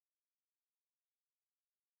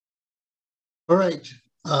All right,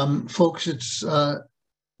 folks,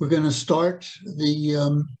 we're going to start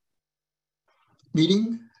the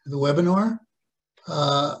meeting, the webinar.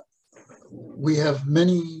 We have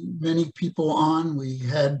many people on. We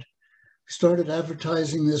had started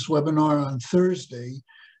advertising this webinar on Thursday,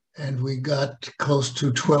 and we got close to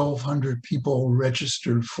 1,200 people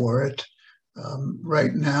registered for it.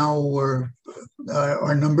 Right now,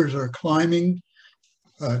 our numbers are climbing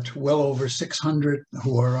to well over 600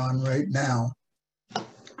 who are on right now.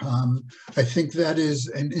 I think that is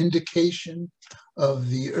an indication of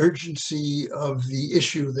the urgency of the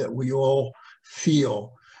issue that we all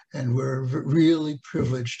feel. And we're really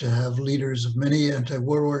privileged to have leaders of many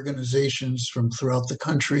anti-war organizations from throughout the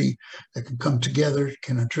country that can come together,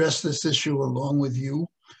 can address this issue along with you,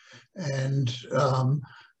 and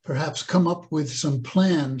perhaps come up with some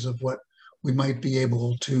plans of what we might be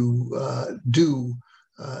able to do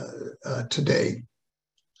today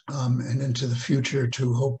and into the future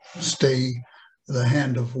to hope stay the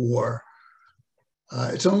hand of war.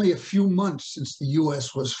 It's only a few months since the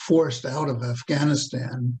U.S. was forced out of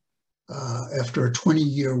Afghanistan after a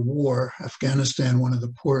 20-year war. Afghanistan, one of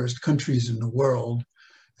the poorest countries in the world,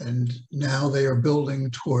 and now they are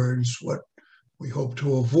building towards what we hope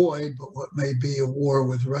to avoid, but what may be a war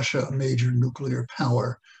with Russia, a major nuclear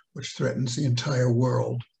power, which threatens the entire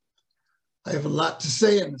world. I have a lot to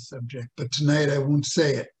say on the subject, but tonight I won't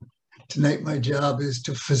say it. Tonight my job is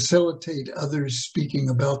to facilitate others speaking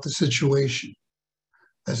about the situation.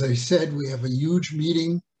 As I said, we have a huge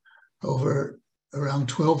meeting. Over around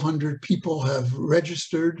 1,200 people have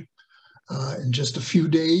registered in just a few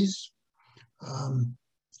days.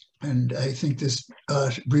 And I think this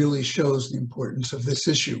really shows the importance of this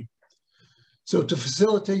issue. So to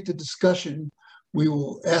facilitate the discussion, we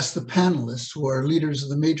will ask the panelists, who are leaders of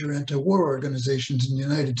the major anti-war organizations in the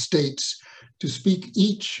United States, to speak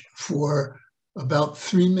each for about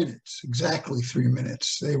 3 minutes, exactly 3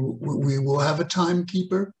 minutes. We will have a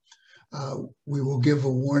timekeeper. We will give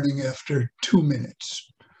a warning after 2 minutes.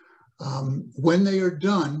 When they are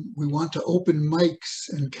done, we want to open mics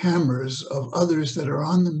and cameras of others that are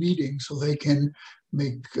on the meeting so they can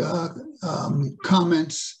make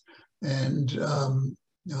comments and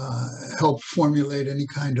help formulate any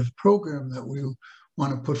kind of program that we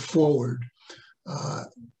want to put forward.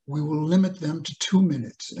 We will limit them to 2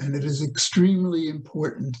 minutes, and it is extremely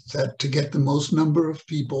important that to get the most number of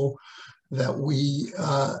people that we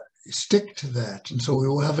stick to that. And so we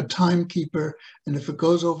will have a timekeeper, and if it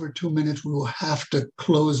goes over 2 minutes, we will have to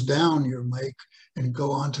close down your mic and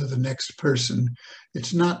go on to the next person.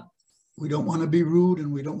 It's not, we don't want to be rude,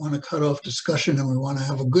 and we don't want to cut off discussion, and we want to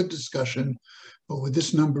have a good discussion. But with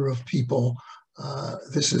this number of people,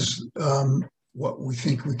 this is what we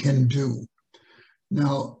think we can do.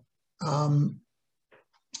 Now,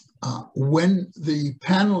 when the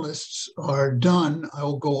panelists are done,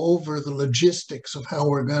 I'll go over the logistics of how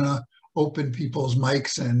we're going to open people's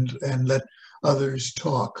mics and let others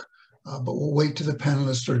talk. But we'll wait till the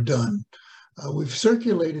panelists are done. We've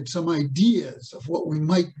circulated some ideas of what we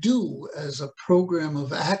might do as a program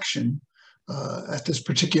of action at this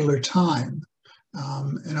particular time.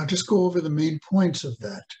 And I'll just go over the main points of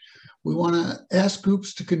that. We want to ask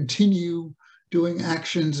groups to continue doing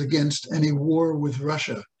actions against any war with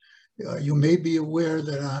Russia. You may be aware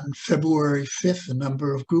that on February 5th, a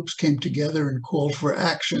number of groups came together and called for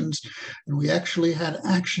actions, and we actually had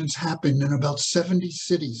actions happen in about 70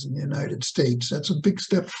 cities in the United States. That's a big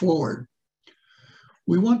step forward.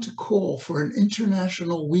 We want to call for an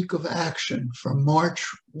International Week of Action from March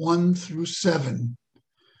 1 through 7.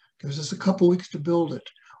 Gives us a couple weeks to build it.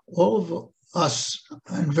 All of us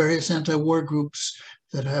and various anti-war groups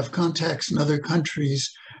that have contacts in other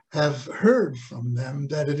countries have heard from them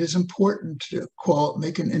that it is important to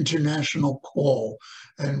make an international call.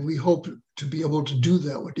 And we hope to be able to do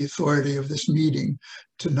that with the authority of this meeting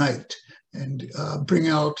tonight and bring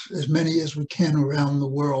out as many as we can around the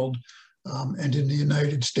world and in the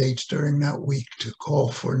United States during that week to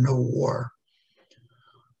call for no war.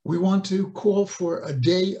 We want to call for a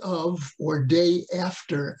day of or day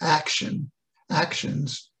after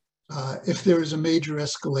actions if there is a major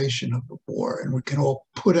escalation of the war, and we can all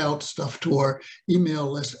put out stuff to our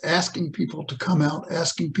email list asking people to come out,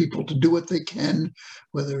 asking people to do what they can,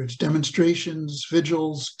 whether it's demonstrations,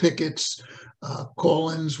 vigils, pickets,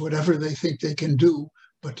 call-ins, whatever they think they can do,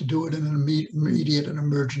 but to do it in an immediate and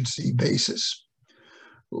emergency basis.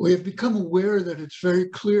 We have become aware that it's very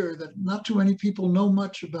clear that not too many people know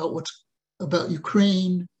much about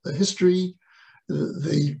Ukraine, the history,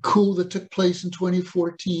 the coup that took place in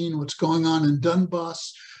 2014, what's going on in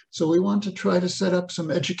Donbass. So we want to try to set up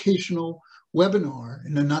some educational webinar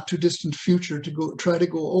in the not too distant future to try to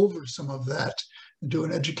go over some of that and do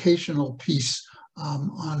an educational piece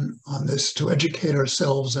on this to educate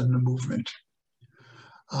ourselves and the movement.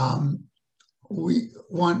 We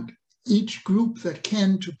want each group that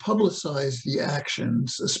can to publicize the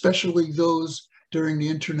actions, especially those during the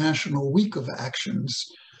International Week of Actions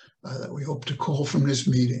that we hope to call from this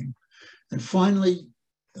meeting. And finally,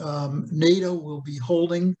 NATO will be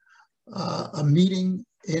holding a meeting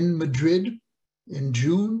in Madrid in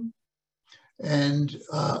June. And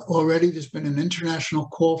already there's been an international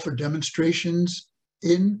call for demonstrations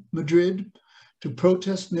in Madrid to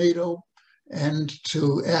protest NATO and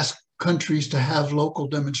to ask countries to have local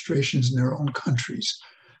demonstrations in their own countries.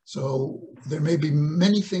 So there may be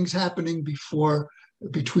many things happening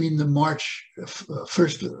between the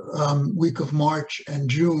first week of March and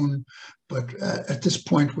June, but at this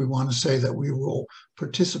point we want to say that we will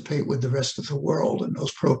participate with the rest of the world in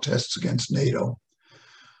those protests against NATO.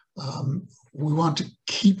 We want to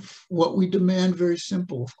keep what we demand very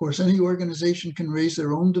simple. Of course, any organization can raise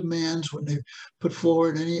their own demands when they put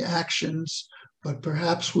forward any actions, but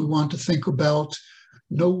perhaps we want to think about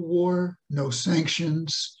no war, no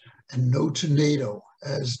sanctions, and no to NATO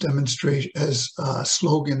as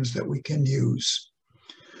slogans that we can use.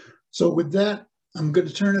 So with that, I'm going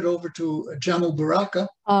to turn it over to Jamal Baraka.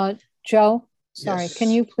 Joe, sorry, yes.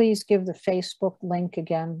 Can you please give the Facebook link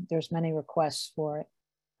again? There's many requests for it.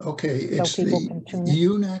 Okay, it's the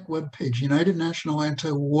UNAC webpage, United National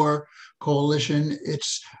Anti-War Coalition.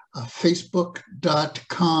 It's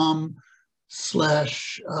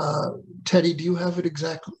facebook.com/Teddy, do you have it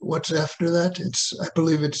exactly? What's after that? I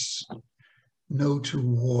believe it's No to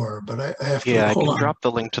War, but I have to, yeah, I can drop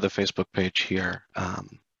the link to the Facebook page here.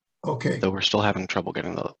 Okay. Though we're still having trouble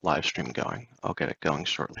getting the live stream going. I'll get it going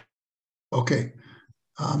shortly. Okay,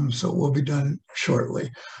 so we'll be done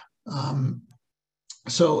shortly.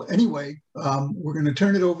 So anyway, we're going to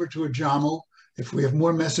turn it over to Jamal. If we have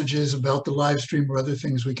more messages about the live stream or other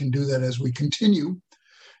things, we can do that as we continue.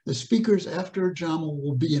 The speakers after Jamal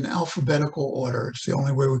will be in alphabetical order. It's the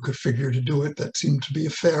only way we could figure to do it. That seemed to be a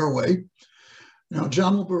fair way. Now,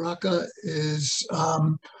 Jamal Baraka is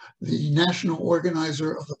the national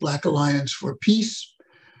organizer of the Black Alliance for Peace.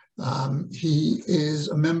 He is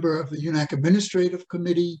a member of the UNAC Administrative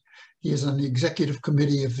Committee. He is on the executive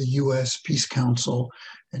committee of the U.S. Peace Council,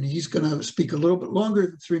 and he's going to speak a little bit longer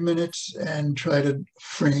than 3 minutes and try to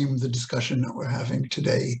frame the discussion that we're having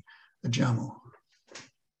today. Jamal.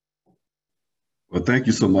 Well, thank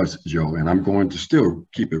you so much, Joe, and I'm going to still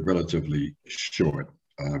keep it relatively short,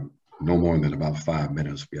 no more than about 5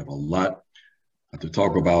 minutes. We have a lot to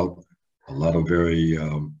talk about, a lot of very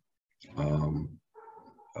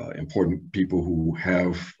important people who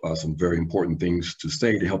have some very important things to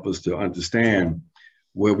say to help us to understand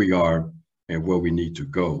where we are and where we need to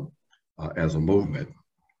go as a movement.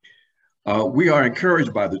 We are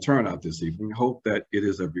encouraged by the turnout this evening. We hope that it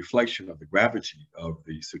is a reflection of the gravity of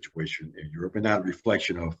the situation in Europe and not a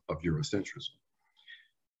reflection of Eurocentrism.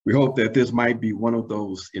 We hope that this might be one of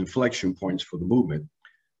those inflection points for the movement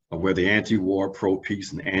where the anti-war,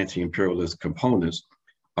 pro-peace, and anti-imperialist components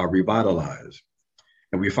are revitalized.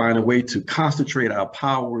 And we find a way to concentrate our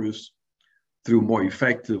powers through more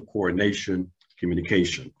effective coordination,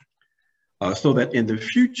 communication, so that in the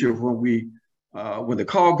future, when the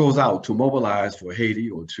call goes out to mobilize for Haiti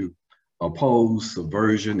or to oppose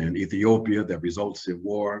subversion in Ethiopia that results in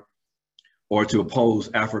war, or to oppose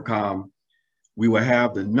AFRICOM, we will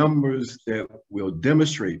have the numbers that will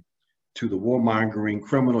demonstrate to the warmongering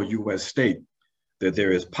criminal US state that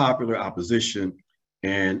there is popular opposition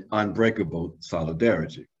and unbreakable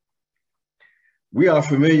solidarity. We are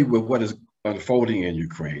familiar with what is unfolding in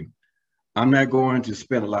Ukraine. I'm not going to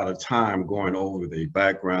spend a lot of time going over the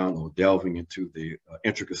background or delving into the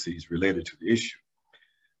intricacies related to the issue.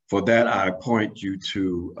 For that, I point you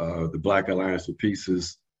to the Black Alliance for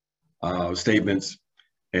Peace's statements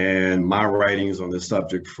and my writings on this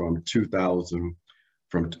subject from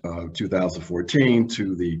 2014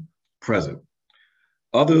 to the present.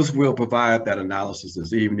 Others will provide that analysis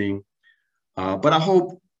this evening, but I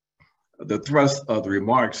hope the thrust of the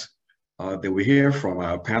remarks that we hear from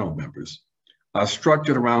our panel members are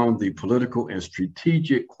structured around the political and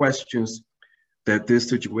strategic questions that this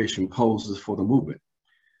situation poses for the movement.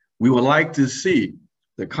 We would like to see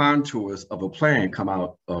the contours of a plan come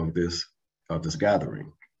out of this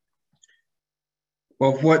gathering.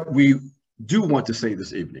 Well, what we do want to say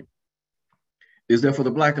this evening is that for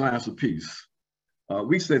the Black Alliance for Peace,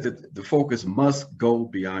 we said that the focus must go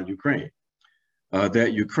beyond Ukraine,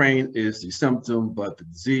 that Ukraine is the symptom, but the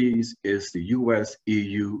disease is the US,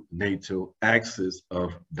 EU, NATO axis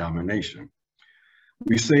of domination.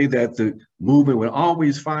 We say that the movement will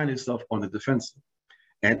always find itself on the defensive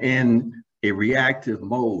and in a reactive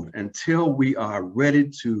mode until we are ready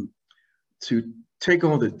to take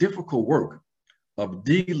on the difficult work of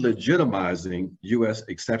delegitimizing U.S.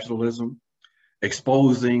 exceptionalism,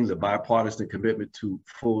 exposing the bipartisan commitment to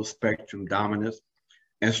full spectrum dominance,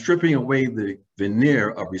 and stripping away the veneer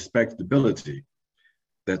of respectability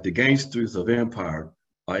that the gangsters of empire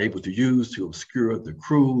are able to use to obscure the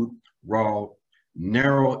crude, raw,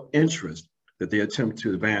 narrow interest that they attempt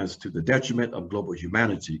to advance to the detriment of global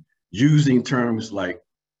humanity, using terms like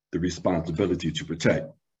the responsibility to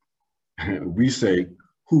protect. We say,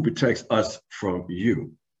 who protects us from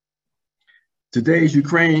you? Today's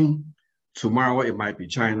Ukraine, tomorrow it might be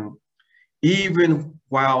China, even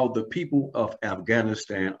while the people of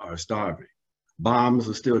Afghanistan are starving. Bombs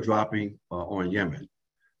are still dropping on Yemen.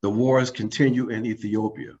 The wars continue in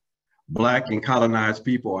Ethiopia. Black and colonized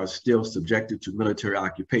people are still subjected to military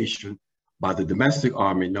occupation by the domestic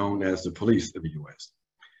army known as the police of the US.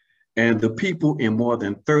 And the people in more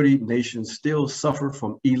than 30 nations still suffer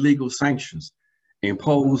from illegal sanctions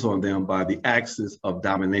imposed on them by the axis of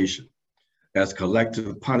domination as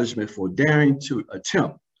collective punishment for daring to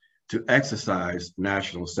attempt to exercise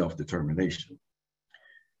national self-determination.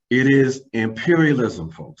 It is imperialism,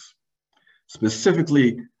 folks,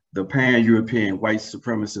 specifically the pan-European white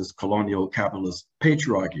supremacist colonial capitalist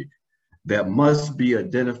patriarchy that must be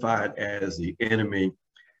identified as the enemy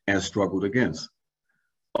and struggled against.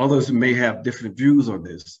 Others may have different views on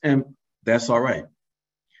this, and that's all right.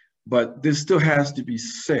 But this still has to be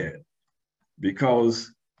said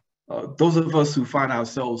because those of us who find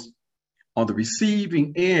ourselves on the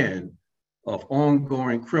receiving end of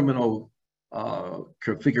ongoing criminal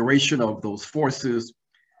configuration of those forces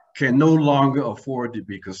can no longer afford to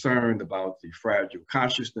be concerned about the fragile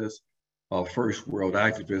consciousness of first world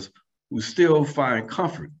activists who still find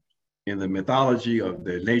comfort in the mythology of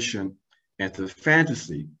their nation and the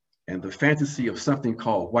fantasy of something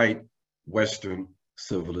called white Western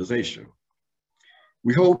civilization.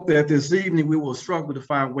 We hope that this evening we will struggle to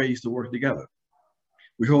find ways to work together.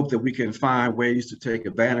 We hope that we can find ways to take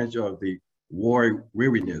advantage of the war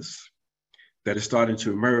weariness that is starting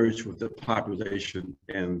to emerge with the population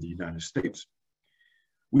in the United States.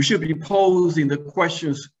 We should be posing the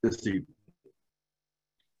questions this evening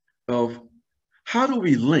of how do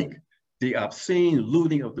we link the obscene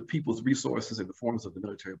looting of the people's resources in the forms of the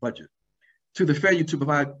military budget to the failure to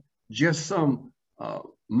provide just some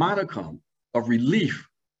modicum of relief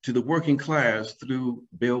to the working class through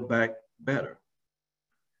Build Back Better?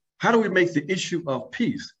 How do we make the issue of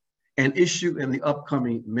peace an issue in the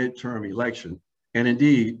upcoming midterm election, and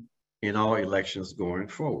indeed in all elections going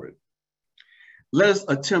forward? Let us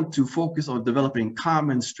attempt to focus on developing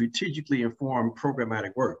common, strategically informed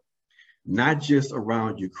programmatic work, not just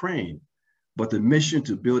around Ukraine, but the mission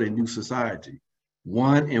to build a new society,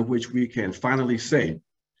 one in which we can finally say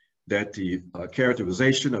that the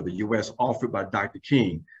characterization of the US offered by Dr.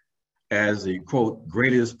 King as the, quote,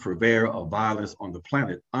 greatest purveyor of violence on the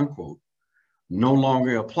planet, unquote, no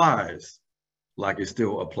longer applies like it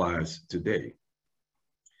still applies today.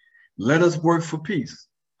 Let us work for peace,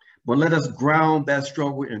 but let us ground that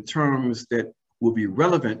struggle in terms that will be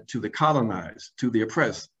relevant to the colonized, to the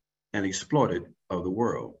oppressed and exploited of the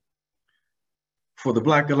world. For the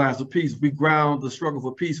Black Alliance of Peace, we ground the struggle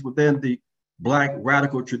for peace within the Black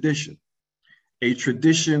radical tradition, a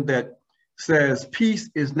tradition that says peace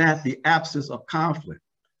is not the absence of conflict,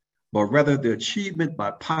 but rather the achievement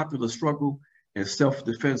by popular struggle and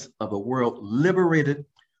self-defense of a world liberated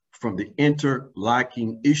from the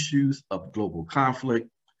interlocking issues of global conflict,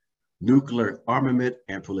 nuclear armament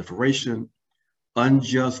and proliferation,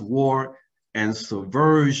 unjust war, and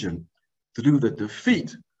subversion through the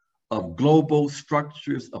defeat of global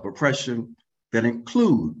structures of oppression that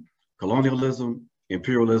include colonialism,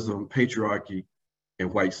 imperialism, patriarchy,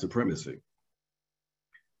 and white supremacy.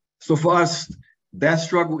 So for us, that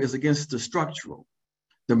struggle is against the structural,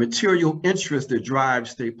 the material interest that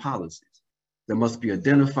drives state policies that must be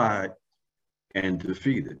identified and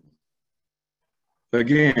defeated.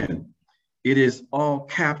 Again, it is all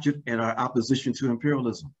captured in our opposition to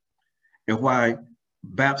imperialism, and why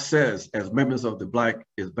BAP says, as members of the Black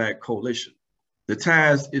is Back coalition, the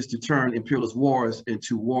task is to turn imperialist wars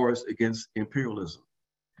into wars against imperialism.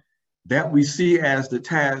 That we see as the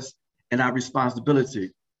task and our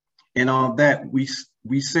responsibility. And on that, we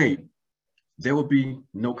say there will be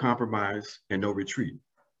no compromise and no retreat.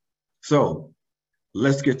 So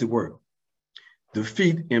let's get to work.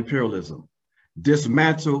 Defeat imperialism,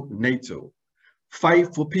 dismantle NATO,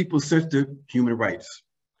 fight for people-centered human rights.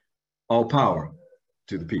 All power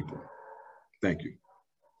to the people. Thank you.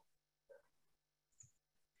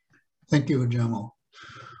 Thank you, Jamal.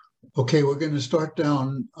 Okay, we're going to start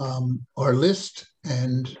down our list,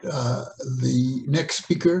 and the next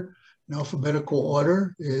speaker in alphabetical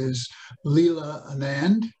order is Leela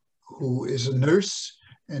Anand, who is a nurse,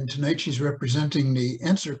 and tonight she's representing the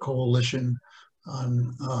Answer Coalition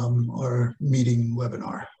on our meeting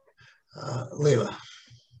webinar. Leela.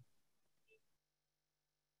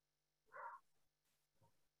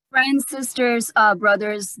 Friends, sisters,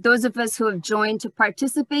 brothers, those of us who have joined to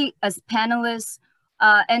participate as panelists,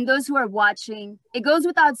 and those who are watching, it goes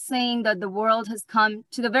without saying that the world has come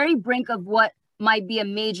to the very brink of what might be a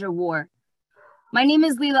major war. My name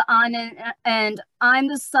is Leela Anand, and I'm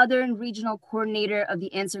the Southern Regional Coordinator of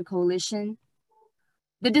the Answer Coalition.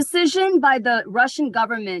 The decision by the Russian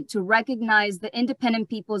government to recognize the Independent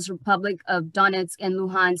People's Republic of Donetsk and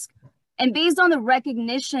Luhansk, and based on the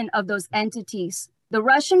recognition of those entities, the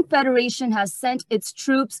Russian Federation has sent its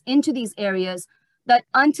troops into these areas that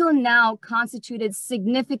until now constituted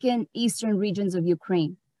significant eastern regions of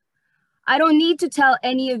Ukraine. I don't need to tell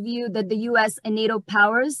any of you that the US and NATO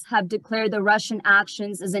powers have declared the Russian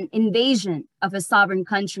actions as an invasion of a sovereign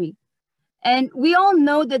country. And we all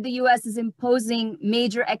know that the US is imposing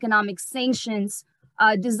major economic sanctions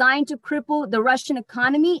designed to cripple the Russian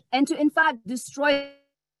economy and to, in fact, destroy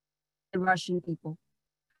the Russian people.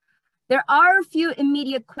 There are a few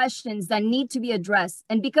immediate questions that need to be addressed.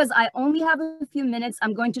 And because I only have a few minutes,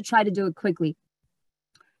 I'm going to try to do it quickly.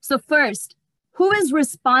 So first, who is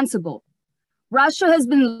responsible? Russia has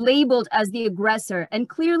been labeled as the aggressor, and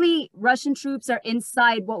clearly Russian troops are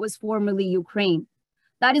inside what was formerly Ukraine.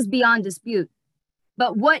 That is beyond dispute.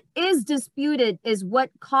 But what is disputed is what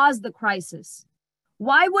caused the crisis.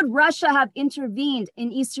 Why would Russia have intervened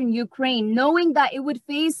in eastern Ukraine, knowing that it would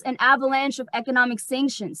face an avalanche of economic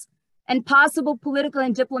sanctions and possible political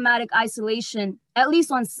and diplomatic isolation, at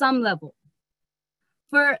least on some level?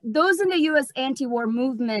 For those in the US anti-war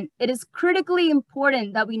movement, it is critically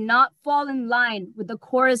important that we not fall in line with the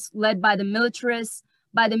chorus led by the militarists,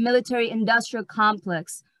 by the military-industrial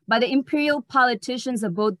complex, by the imperial politicians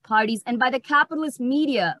of both parties, and by the capitalist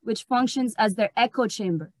media, which functions as their echo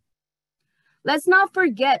chamber. Let's not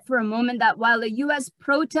forget for a moment that while the US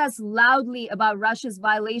protests loudly about Russia's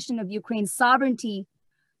violation of Ukraine's sovereignty,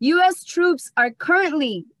 US troops are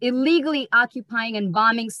currently illegally occupying and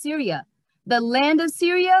bombing Syria, the land of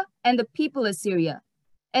Syria and the people of Syria,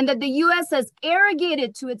 and that the US has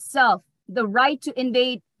arrogated to itself the right to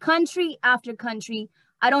invade country after country.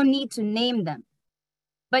 I don't need to name them.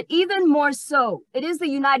 But even more so, it is the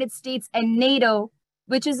United States and NATO,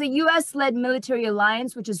 which is a US-led military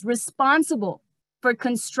alliance, which is responsible for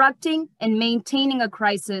constructing and maintaining a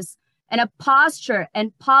crisis and a posture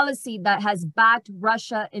and policy that has backed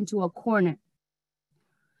Russia into a corner.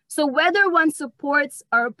 So whether one supports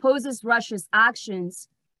or opposes Russia's actions,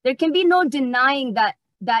 there can be no denying that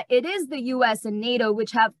it is the US and NATO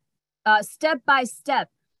which have step by step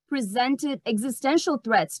presented existential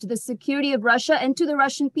threats to the security of Russia and to the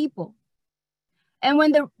Russian people. And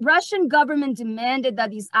when the Russian government demanded that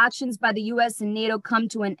these actions by the US and NATO come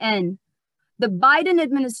to an end, the Biden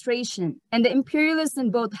administration and the imperialists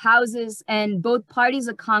in both houses and both parties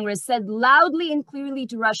of Congress said loudly and clearly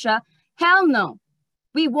to Russia, hell no,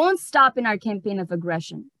 we won't stop in our campaign of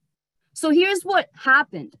aggression. So here's what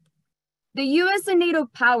happened. The US and NATO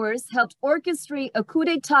powers helped orchestrate a coup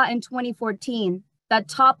d'etat in 2014 that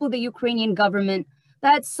toppled the Ukrainian government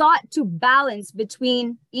that sought to balance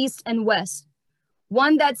between East and West.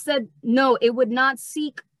 One that said, no, it would not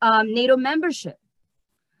seek NATO membership.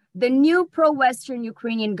 The new pro-Western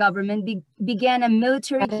Ukrainian government began a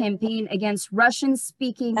military campaign against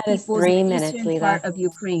Russian-speaking peoples in the eastern part of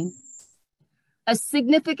Ukraine. A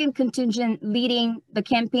significant contingent leading the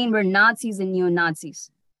campaign were Nazis and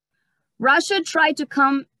neo-Nazis. Russia tried to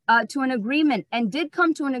come to an agreement and did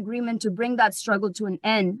come to an agreement to bring that struggle to an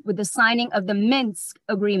end with the signing of the Minsk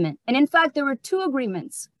agreement. And in fact, there were two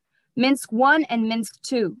agreements, Minsk I and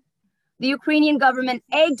Minsk II. The Ukrainian government,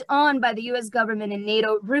 egged on by the US government and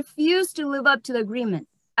NATO, refused to live up to the agreement.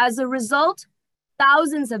 As a result,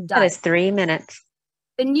 thousands have died. That is 3 minutes.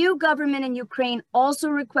 The new government in Ukraine also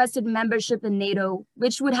requested membership in NATO,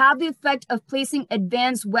 which would have the effect of placing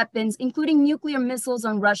advanced weapons, including nuclear missiles,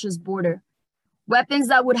 on Russia's border. Weapons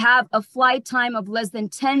that would have a flight time of less than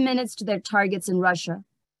 10 minutes to their targets in Russia.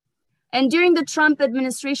 And during the Trump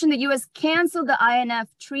administration, the US canceled the INF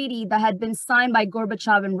treaty that had been signed by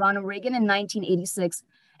Gorbachev and Ronald Reagan in 1986.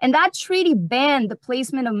 And that treaty banned the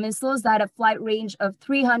placement of missiles that had a flight range of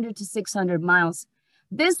 300 to 600 miles.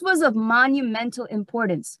 This was of monumental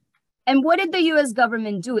importance. And what did the US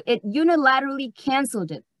government do? It unilaterally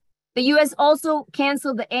canceled it. The US also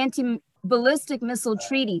canceled the anti-ballistic missile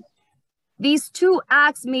treaty. These two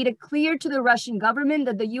acts made it clear to the Russian government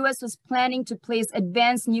that the US was planning to place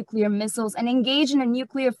advanced nuclear missiles and engage in a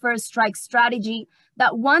nuclear first strike strategy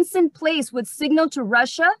that, once in place, would signal to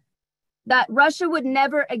Russia that Russia would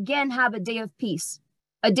never again have a day of peace,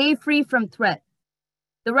 a day free from threat.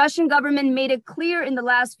 The Russian government made it clear in the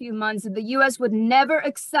last few months that the US would never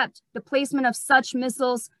accept the placement of such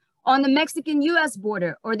missiles on the Mexican-US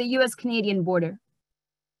border or the US-Canadian border.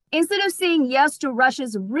 Instead of saying yes to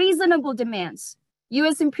Russia's reasonable demands,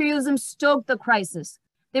 US imperialism stoked the crisis.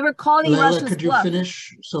 They were calling Leila, Russia's could you bluff.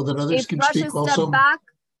 finish so that others can speak Russia also? stepped back,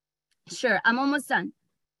 sure, I'm almost done.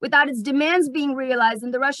 Without its demands being realized,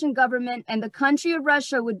 then the Russian government and the country of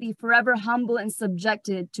Russia would be forever humble and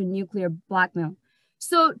subjected to nuclear blackmail.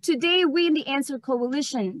 So today, we in the Answer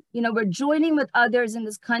Coalition, we're joining with others in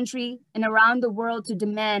this country and around the world to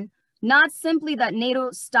demand not simply that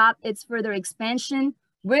NATO stop its further expansion.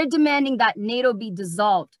 We're demanding that NATO be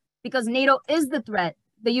dissolved because NATO is the threat.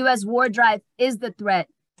 The US war drive is the threat.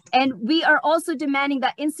 And we are also demanding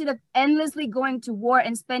that instead of endlessly going to war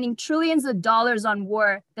and spending trillions of dollars on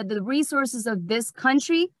war, that the resources of this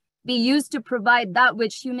country be used to provide that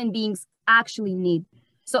which human beings actually need.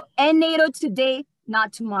 So end NATO today,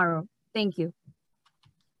 not tomorrow. Thank you.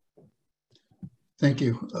 Thank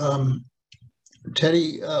you.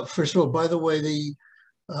 Teddy, first of all, by the way,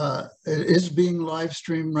 it is being live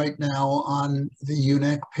streamed right now on the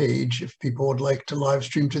UNEC page. If people would like to live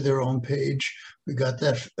stream to their own page, we got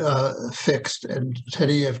that fixed. And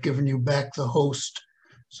Teddy, I've given you back the host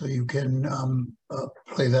so you can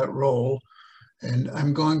play that role. And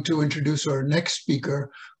I'm going to introduce our next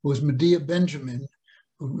speaker, who is Medea Benjamin,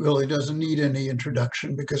 who really doesn't need any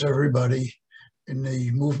introduction because everybody in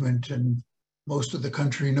the movement and most of the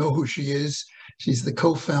country know who she is. She's the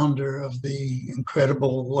co-founder of the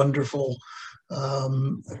incredible, wonderful,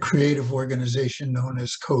 creative organization known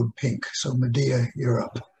as Code Pink. So Medea, you're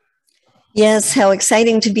up. Yes, how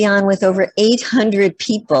exciting to be on with over 800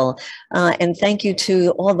 people. And thank you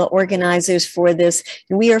to all the organizers for this.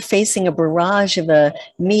 We are facing a barrage of a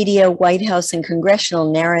media, White House, and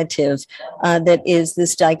congressional narrative that is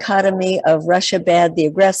this dichotomy of Russia bad, the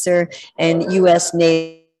aggressor, and US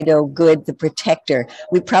NATO good, the protector.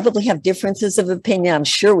 We probably have differences of opinion, I'm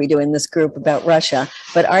sure we do in this group, about Russia,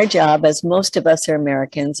 but our job, as most of us are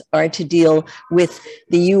Americans, are to deal with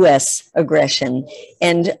the US aggression.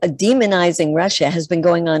 And demonizing Russia has been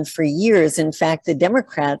going on for years. In fact, the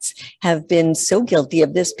Democrats have been so guilty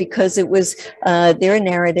of this because it was their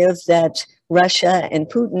narrative that Russia and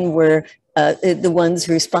Putin were the ones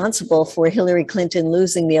responsible for Hillary Clinton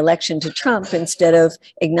losing the election to Trump instead of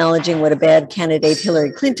acknowledging what a bad candidate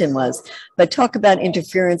Hillary Clinton was. But talk about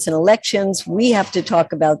interference in elections. We have to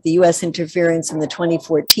talk about the US interference in the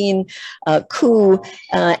 2014 coup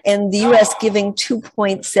and the US giving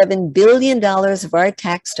 $2.7 billion of our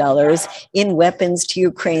tax dollars in weapons to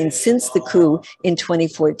Ukraine since the coup in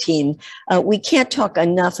 2014. We can't talk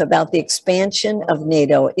enough about the expansion of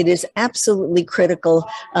NATO. It is absolutely critical.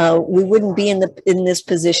 We wouldn't be in this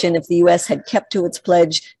position if the US had kept to its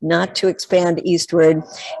pledge not to expand eastward,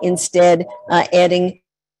 instead adding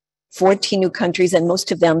 14 new countries, and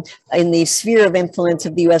most of them in the sphere of influence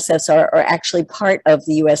of the USSR are actually part of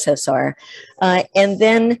the USSR. And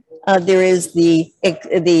then there is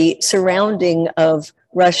the surrounding of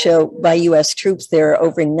Russia by US troops. There are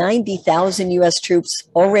over 90,000 US troops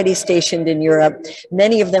already stationed in Europe.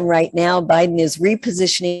 Many of them right now, Biden is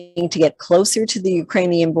repositioning to get closer to the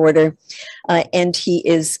Ukrainian border, and he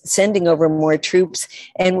is sending over more troops.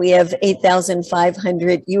 And we have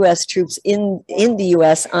 8,500 US troops in the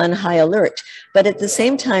US on high alert. But at the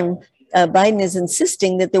same time, Biden is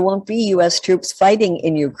insisting that there won't be US troops fighting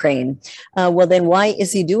in Ukraine. Well, then why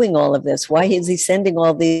is he doing all of this? Why is he sending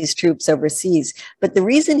all these troops overseas? But the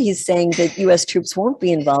reason he's saying that US troops won't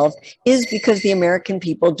be involved is because the American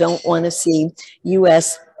people don't want to see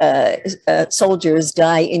US soldiers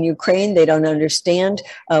die in Ukraine. They don't understand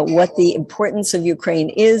what the importance of Ukraine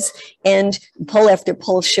is. And poll after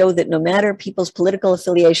poll show that no matter people's political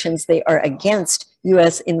affiliations, they are against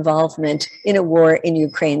US involvement in a war in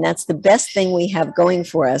Ukraine. That's the best thing we have going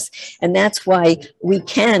for us. And that's why we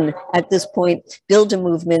can, at this point, build a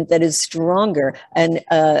movement that is stronger. And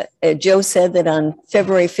Joe said that on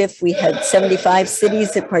February 5th, we had 75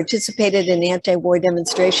 cities that participated in anti-war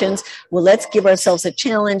demonstrations. Well, let's give ourselves a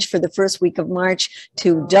challenge for the first week of March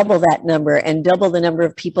to double that number and double the number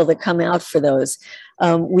of people that come out for those.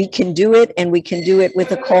 We can do it, and we can do it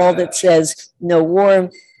with a call that says no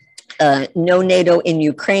war, no NATO in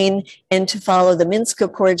Ukraine, and to follow the Minsk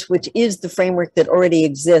Accords, which is the framework that already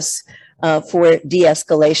exists for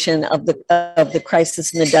de-escalation of the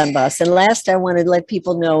crisis in the Donbass. And last, I want to let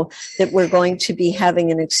people know that we're going to be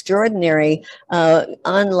having an extraordinary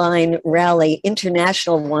online rally,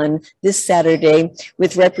 international one, this Saturday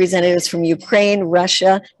with representatives from Ukraine,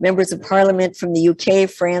 Russia, members of parliament from the UK,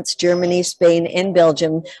 France, Germany, Spain, and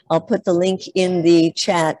Belgium. I'll put the link in the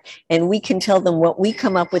chat, and we can tell them what we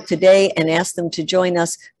come up with today and ask them to join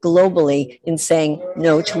us globally in saying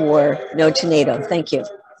no to war, no to NATO. Thank you.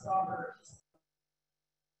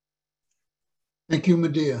 Thank you,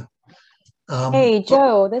 Medea. Hey,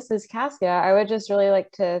 Joe, this is Cassia. I would just really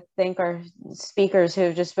like to thank our speakers who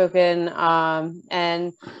have just spoken.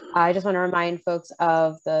 And I just want to remind folks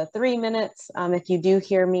of the 3 minutes. If you do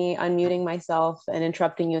hear me unmuting myself and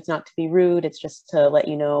interrupting you, it's not to be rude. It's just to let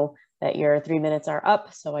you know that your 3 minutes are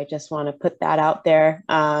up. So I just want to put that out there.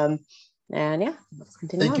 And yeah, let's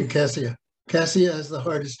continue. Thank you, Cassia. Cassia has the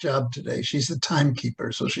hardest job today. She's the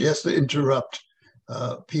timekeeper, so she has to interrupt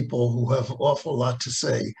people who have an awful lot to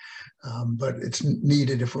say, but it's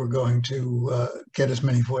needed if we're going to get as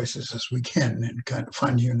many voices as we can and kind of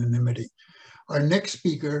find unanimity. Our next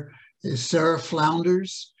speaker is Sarah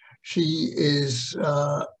Flounders. She is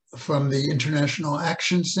from the International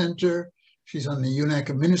Action Center. She's on the UNAC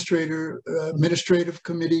Administrative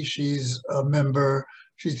Committee. She's a member,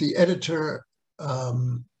 she's the editor,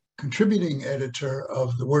 contributing editor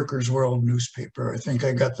of the Workers' World newspaper. I think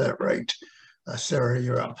I got that right. Sarah,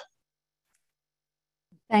 you're up.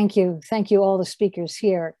 Thank you. Thank you, all the speakers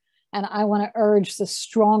here. And I want to urge the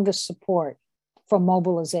strongest support for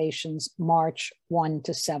mobilizations March 1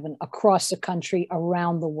 to 7 across the country,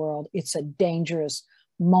 around the world. It's a dangerous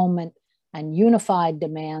moment, and unified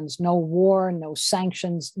demands, no war, no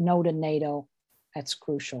sanctions, no to NATO. That's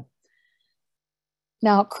crucial.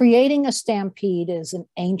 Now, creating a stampede is an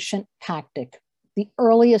ancient tactic. The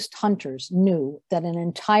earliest hunters knew that an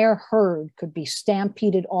entire herd could be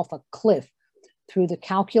stampeded off a cliff through the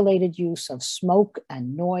calculated use of smoke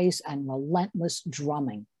and noise and relentless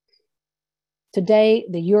drumming. Today,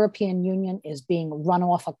 the European Union is being run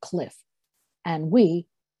off a cliff, and we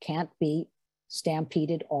can't be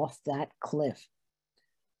stampeded off that cliff.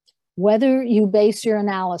 Whether you base your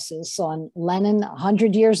analysis on Lenin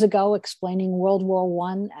 100 years ago explaining World War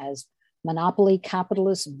I as monopoly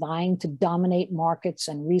capitalists vying to dominate markets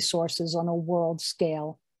and resources on a world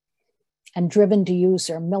scale and driven to use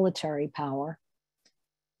their military power.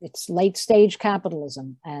 It's late stage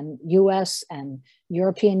capitalism, and US and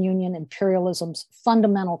European Union imperialism's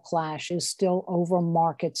fundamental clash is still over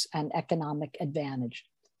markets and economic advantage.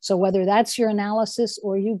 So whether that's your analysis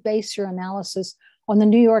or you base your analysis on the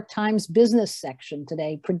New York Times business section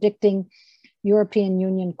today predicting European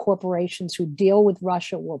Union corporations who deal with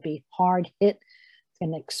Russia will be hard hit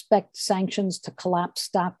and expect sanctions to collapse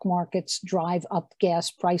stock markets, drive up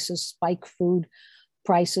gas prices, spike food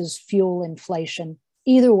prices, fuel inflation.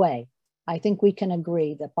 Either way, I think we can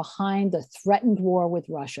agree that behind the threatened war with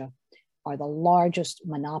Russia are the largest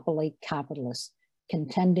monopoly capitalists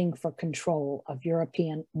contending for control of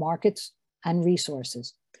European markets and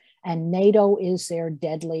resources. And NATO is their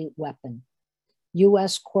deadly weapon.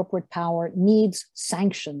 US corporate power needs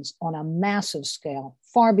sanctions on a massive scale,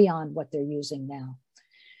 far beyond what they're using now.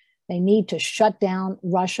 They need to shut down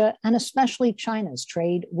Russia and especially China's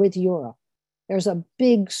trade with Europe. There's a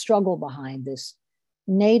big struggle behind this.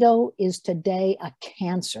 NATO is today a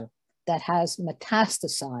cancer that has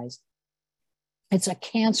metastasized. It's a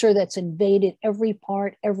cancer that's invaded every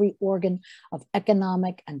part, every organ of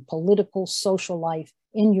economic and political social life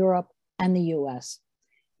in Europe and the US.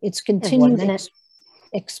 Its continued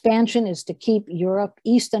expansion is to keep Europe,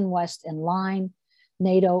 East and West, in line.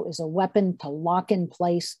 NATO is a weapon to lock in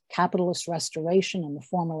place capitalist restoration in the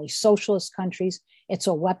formerly socialist countries. It's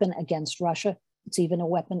a weapon against Russia. It's even a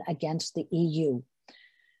weapon against the EU.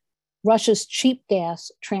 Russia's cheap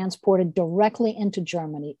gas transported directly into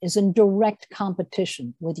Germany is in direct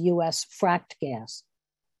competition with US fracked gas.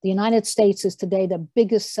 The United States is today the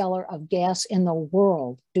biggest seller of gas in the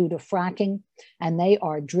world due to fracking, and they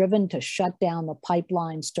are driven to shut down the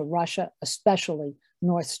pipelines to Russia, especially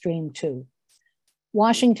Nord Stream 2.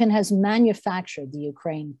 Washington has manufactured the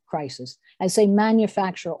Ukraine crisis as they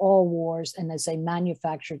manufacture all wars and as they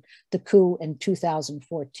manufactured the coup in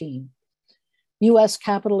 2014. US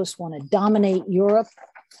capitalists want to dominate Europe.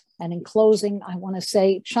 And in closing, I want to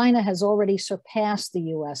say China has already surpassed the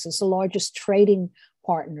US as the largest trading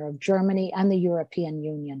partner of Germany and the European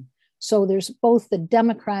Union. So there's both the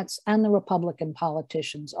Democrats and the Republican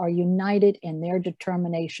politicians are united in their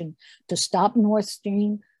determination to stop Nord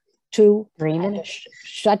Stream 2 and to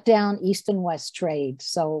shut down East and West trade.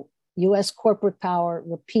 So US corporate power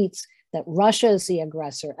repeats that Russia is the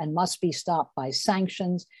aggressor and must be stopped by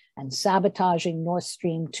sanctions and sabotaging Nord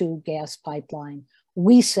Stream 2 gas pipeline.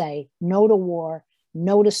 We say no to war,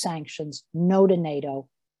 no to sanctions, no to NATO,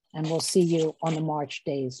 and we'll see you on the March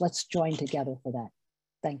days. Let's join together for that.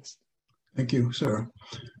 Thanks. Thank you, Sarah.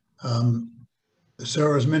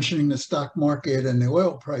 Sarah was mentioning the stock market and the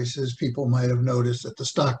oil prices. People might have noticed that the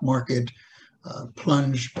stock market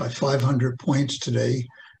plunged by 500 points today,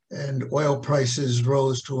 and oil prices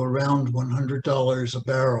rose to around $100 a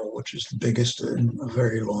barrel, which is the biggest in a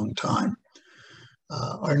very long time.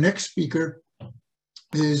 Our next speaker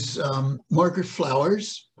is Margaret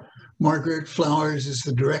Flowers. Margaret Flowers is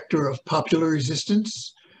the Director of Popular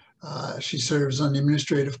Resistance. She serves on the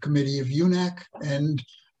Administrative Committee of UNAC and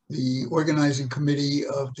the Organizing Committee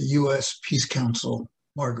of the U.S. Peace Council.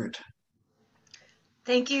 Margaret.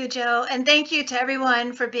 Thank you, Joe, and thank you to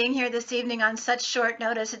everyone for being here this evening on such short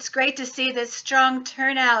notice. It's great to see this strong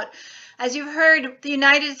turnout. As you've heard, the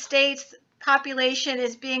United States population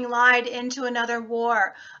is being lied into another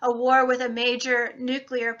war, a war with a major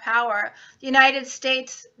nuclear power. The United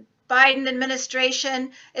States Biden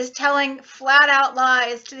administration is telling flat out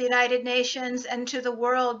lies to the United Nations and to the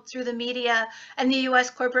world through the media, and the US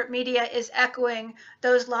corporate media is echoing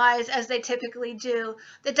those lies as they typically do.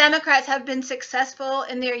 The Democrats have been successful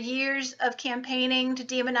in their years of campaigning to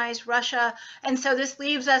demonize Russia, and so this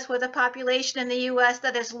leaves us with a population in the US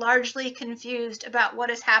that is largely confused about what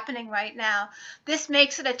is happening right now. This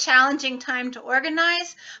makes it a challenging time to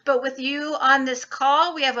organize, but with you on this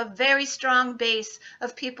call, we have a very strong base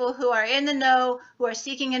of people who are in the know, who are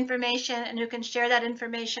seeking information, and who can share that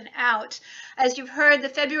information out. As you've heard, the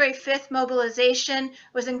February 5th mobilization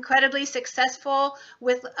was incredibly successful.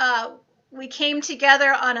 We came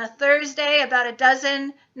together on a Thursday, about a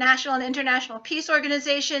dozen national and international peace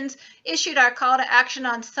organizations, issued our call to action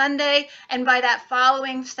on Sunday, and by that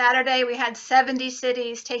following Saturday, we had 70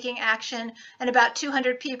 cities taking action and about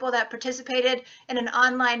 200 people that participated in an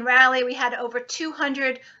online rally. We had over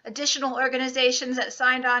 200 additional organizations that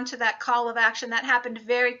signed on to that call of action. That happened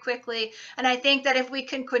very quickly, and I think that if we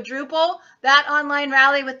can quadruple that online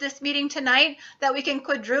rally with this meeting tonight, that we can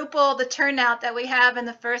quadruple the turnout that we have in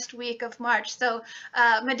the first week of March. So,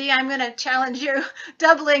 Madi, I'm going to challenge you,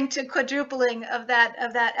 doubling to quadrupling of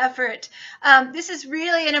that effort. This is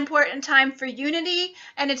really an important time for unity,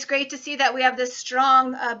 and it's great to see that we have this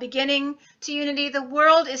strong beginning to unity. The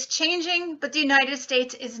world is changing, but the United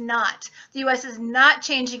States is not. The U.S. is not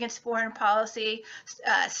changing its foreign policy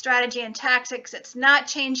strategy and tactics. It's not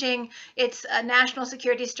changing its national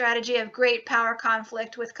security strategy of great power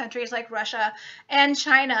conflict with countries like Russia and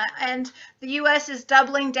China. And the U.S. is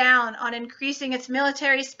doubling down on increasing its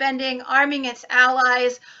military spending, arming its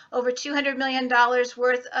allies, over $200 million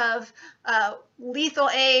worth of lethal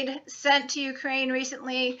aid sent to Ukraine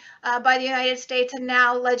recently by the United States, and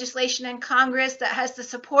now legislation in Congress that has the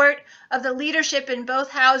support of the leadership in both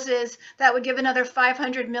houses that would give another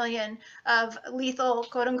 $500 million of lethal,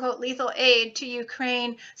 quote unquote, lethal aid to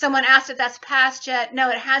Ukraine. Someone asked if that's passed yet. No,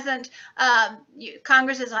 it hasn't.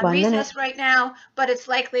 Congress is on recess right now, but it's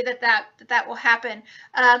likely that will happen.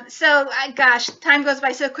 Gosh, time goes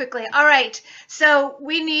by so quickly. All right, so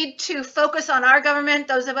we need to focus on our government,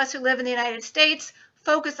 those of us who live in the United States,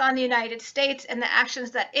 focus on the United States and the actions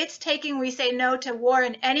that it's taking. We say no to war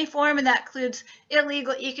in any form, and that includes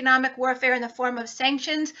illegal economic warfare in the form of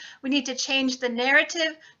sanctions. We need to change the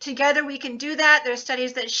narrative. Together we can do that. There are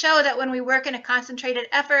studies that show that when we work in a concentrated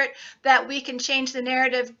effort, that we can change the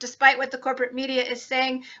narrative despite what the corporate media is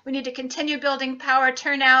saying. We need to continue building power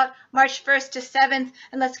turnout March 1st to 7th,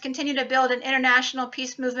 and let's continue to build an international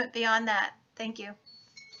peace movement beyond that. Thank you.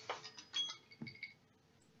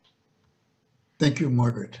 Thank you,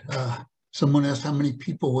 Margaret. Someone asked how many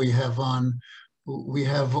people we have on. We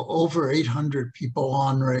have over 800 people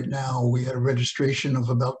on right now. We had a registration of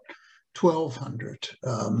about 1,200.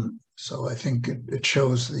 So I think it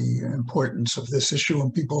shows the importance of this issue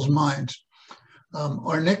in people's minds.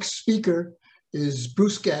 Our next speaker is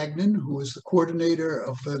Bruce Gagnon, who is the coordinator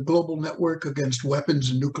of the Global Network Against Weapons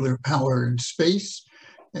and Nuclear Power in Space,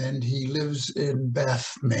 and he lives in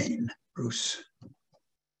Bath, Maine. Bruce.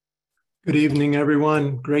 Good evening,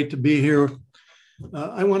 everyone. Great to be here.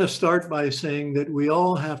 I want to start by saying that we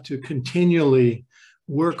all have to continually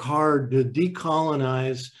work hard to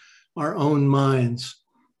decolonize our own minds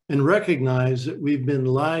and recognize that we've been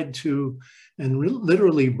lied to and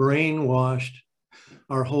literally brainwashed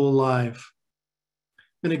our whole life.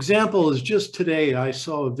 An example is just today, I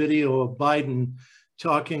saw a video of Biden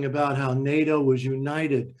talking about how NATO was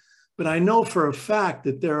united. But I know for a fact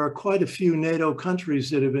that there are quite a few NATO countries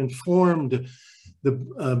that have informed the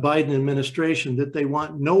Biden administration that they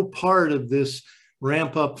want no part of this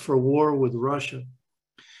ramp up for war with Russia.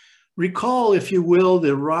 Recall, if you will,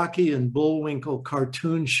 the Rocky and Bullwinkle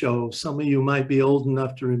cartoon show. Some of you might be old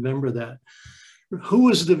enough to remember that. Who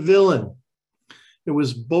was the villain? It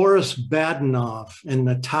was Boris Badenov and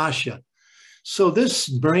Natasha. So this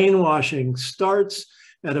brainwashing starts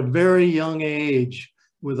at a very young age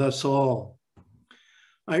with us all.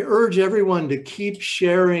 I urge everyone to keep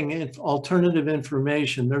sharing alternative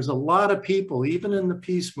information. There's a lot of people, even in the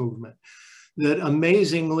peace movement, that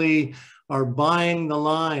amazingly are buying the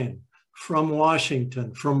line from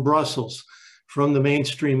Washington, from Brussels, from the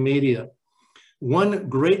mainstream media. One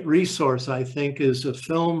great resource, I think, is a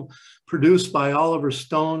film produced by Oliver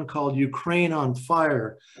Stone called Ukraine on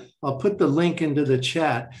Fire. I'll put the link into the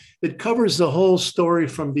chat. It covers the whole story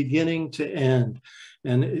from beginning to end.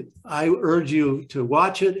 And I urge you to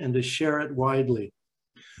watch it and to share it widely.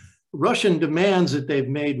 Russian demands that they've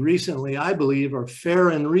made recently, I believe, are fair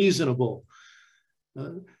and reasonable.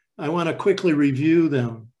 I want to quickly review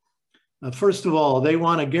them. First of all, they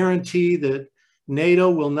want to guarantee that NATO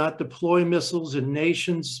will not deploy missiles in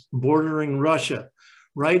nations bordering Russia.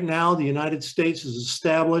 Right now, the United States has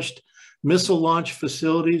established missile launch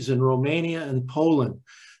facilities in Romania and Poland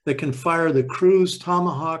that can fire the cruise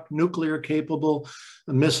Tomahawk nuclear-capable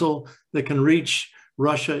missile that can reach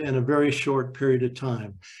Russia in a very short period of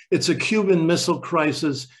time. It's a Cuban Missile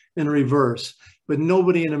Crisis in reverse, but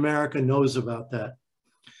nobody in America knows about that.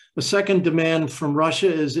 The second demand from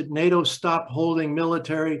Russia is that NATO stop holding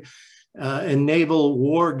military and naval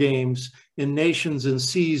war games in nations and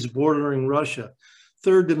seas bordering Russia.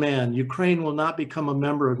 Third demand, Ukraine will not become a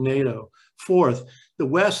member of NATO. Fourth, the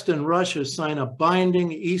West and Russia sign a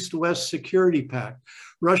binding East-West security pact.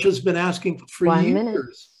 Russia's been asking for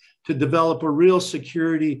years to develop a real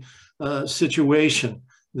security situation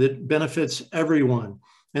that benefits everyone.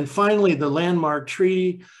 And finally, the landmark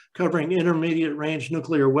treaty covering intermediate range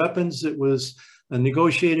nuclear weapons that was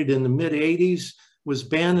negotiated in the mid-80s was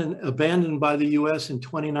abandoned by the US in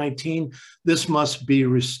 2019. This must be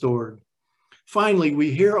restored. Finally,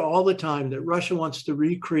 we hear all the time that Russia wants to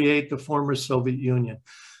recreate the former Soviet Union.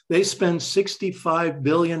 They spend $65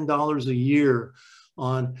 billion a year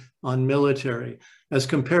on military, as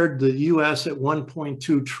compared to the US at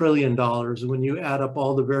 $1.2 trillion when you add up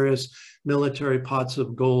all the various military pots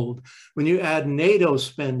of gold. When you add NATO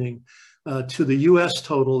spending to the US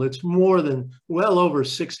total, it's more than well over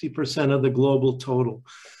 60% of the global total.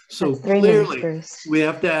 So clearly, we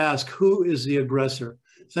have to ask, who is the aggressor?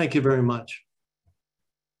 Thank you very much.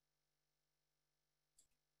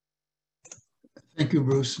 Thank you,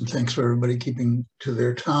 Bruce, and thanks for everybody keeping to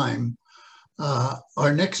their time.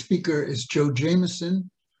 Our next speaker is Joe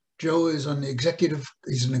Jameson. Joe is on the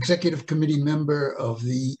he's an executive committee member of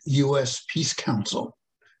the U.S. Peace Council.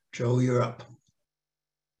 Joe, you're up.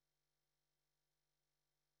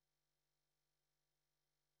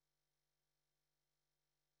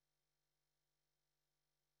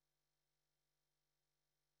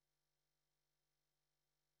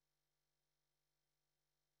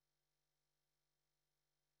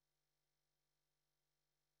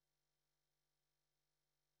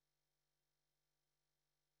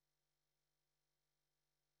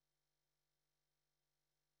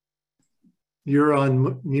 You're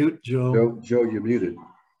on mute, Joe. Joe, you're muted.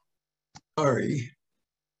 Sorry.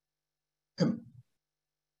 Am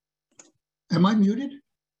I muted?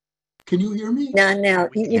 Can you hear me? No,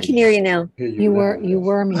 you can hear you now. You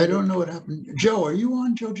were muted. I don't know what happened. Joe, are you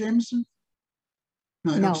on, Joe Jameson?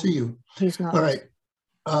 No, I don't see you. He's not. All right.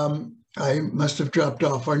 I must have dropped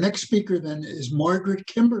off. Our next speaker then is Margaret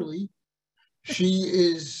Kimberly. She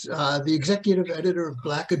is the executive editor of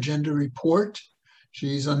Black Agenda Report.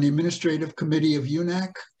 She's on the administrative committee of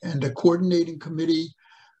UNAC and a coordinating committee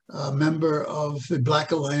member of the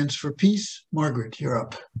Black Alliance for Peace. Margaret, you're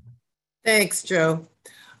up. Thanks, Joe.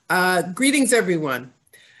 Greetings, everyone.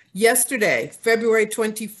 Yesterday, February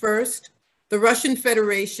 21st, the Russian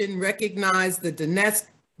Federation recognized the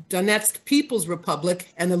Donetsk People's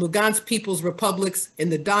Republic and the Lugansk People's Republics in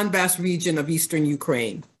the Donbass region of eastern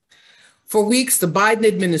Ukraine. For weeks, the Biden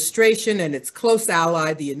administration and its close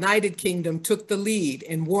ally, the United Kingdom, took the lead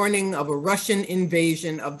in warning of a Russian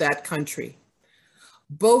invasion of that country.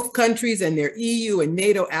 Both countries and their EU and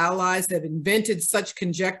NATO allies have invented such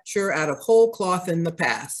conjecture out of whole cloth in the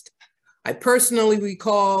past. I personally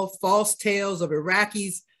recall false tales of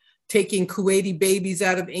Iraqis taking Kuwaiti babies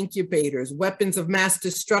out of incubators, weapons of mass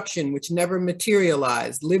destruction which never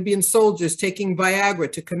materialized, Libyan soldiers taking Viagra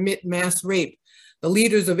to commit mass rape, the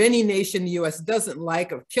leaders of any nation the US doesn't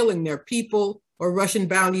like of killing their people, or Russian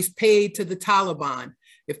bounties paid to the Taliban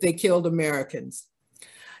if they killed Americans.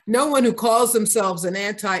 No one who calls themselves an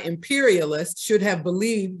anti-imperialist should have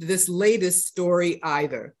believed this latest story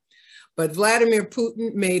either. But Vladimir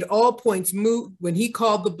Putin made all points moot when he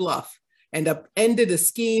called the bluff and upended a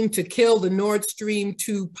scheme to kill the Nord Stream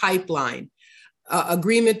 2 pipeline,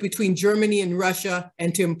 agreement between Germany and Russia,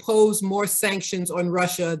 and to impose more sanctions on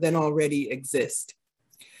Russia than already exist.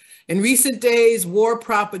 In recent days, war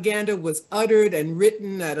propaganda was uttered and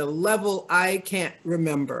written at a level I can't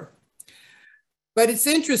remember. But it's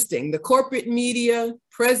interesting, the corporate media,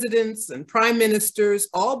 presidents, and prime ministers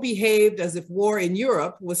all behaved as if war in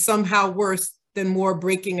Europe was somehow worse than war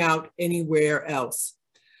breaking out anywhere else.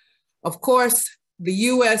 Of course, the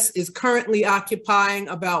US is currently occupying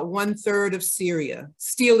about 1/3 of Syria,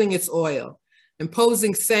 stealing its oil,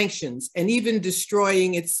 imposing sanctions, and even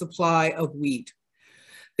destroying its supply of wheat.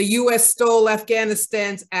 The US stole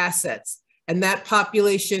Afghanistan's assets, and that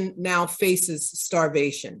population now faces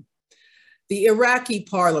starvation. The Iraqi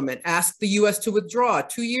parliament asked the US to withdraw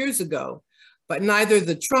 2 years ago, but neither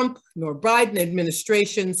the Trump nor Biden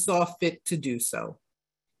administration saw fit to do so.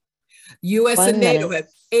 US and NATO have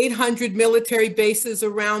 800 military bases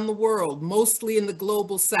around the world, mostly in the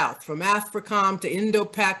global south, from AFRICOM to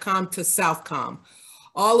Indo-PACOM to SOUTHCOM,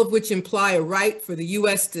 all of which imply a right for the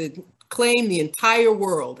US to claim the entire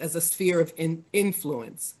world as a sphere of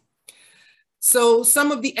influence. So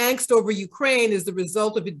some of the angst over Ukraine is the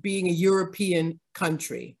result of it being a European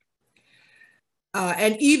country.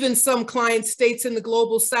 And even some client states in the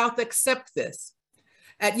global south accept this.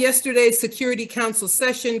 At yesterday's Security Council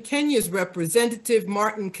session, Kenya's representative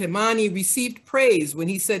Martin Kimani received praise when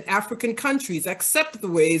he said African countries accept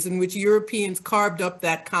the ways in which Europeans carved up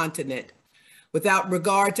that continent without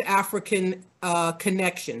regard to African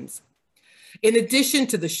connections. In addition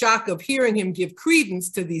to the shock of hearing him give credence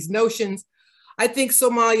to these notions, I think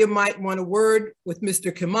Somalia might want a word with Mr.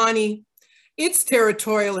 Kimani. Its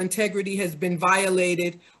territorial integrity has been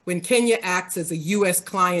violated when Kenya acts as a US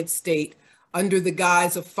client state under the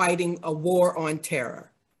guise of fighting a war on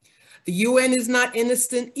terror. The UN is not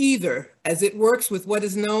innocent either, as it works with what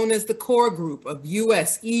is known as the core group of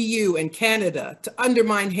US, EU, and Canada to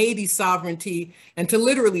undermine Haiti's sovereignty and to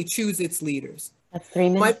literally choose its leaders. That's 3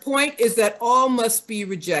 minutes. My point is that all must be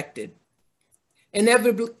rejected.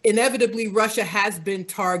 Inevitably, Russia has been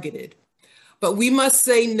targeted, but we must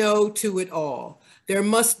say no to it all. There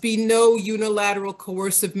must be no unilateral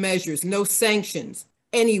coercive measures, no sanctions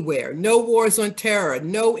anywhere, no wars on terror,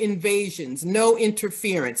 no invasions, no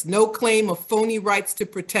interference, no claim of phony rights to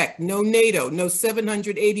protect, no NATO, no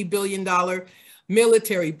 $780 billion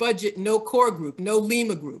military budget, no core group, no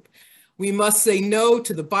Lima group. We must say no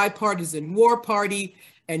to the bipartisan war party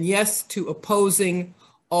and yes to opposing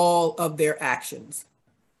all of their actions.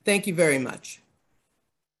 Thank you very much.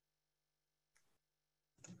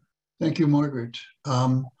 Thank you, Margaret.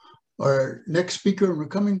 Our next speaker, we're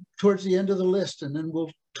coming towards the end of the list, and then we'll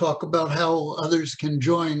talk about how others can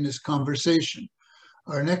join this conversation.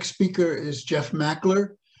 Our next speaker is Jeff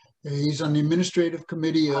Mackler. He's on the Administrative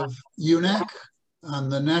Committee of UNAC, on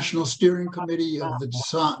the National Steering Committee of the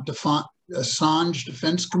Assange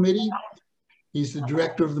Defense Committee. He's the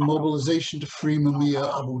director of the Mobilization to Free Mumia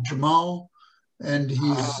Abu Jamal, and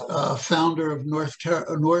he's founder of North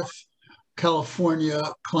California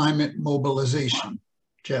Climate Mobilization.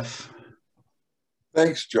 Jeff.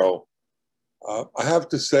 Thanks, Joe. I have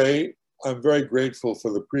to say, I'm very grateful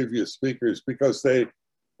for the previous speakers because they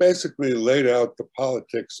basically laid out the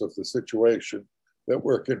politics of the situation that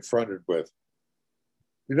we're confronted with.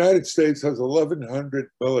 The United States has 1,100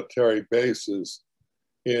 military bases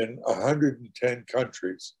in 110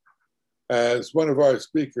 countries. As one of our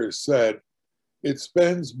speakers said, it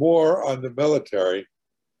spends more on the military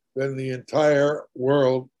than the entire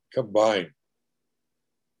world combined.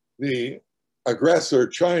 The aggressor,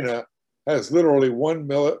 China, has literally one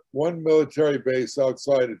military base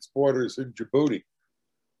outside its borders in Djibouti,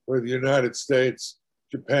 where the United States,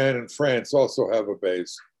 Japan, and France also have a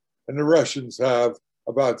base. And the Russians have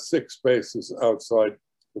about 6 bases outside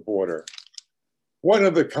the border. One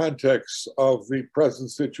of the contexts of the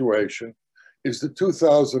present situation is the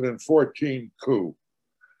 2014 coup,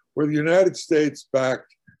 where the United States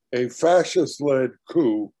backed a fascist-led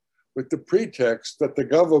coup with the pretext that the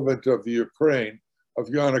government of the Ukraine, of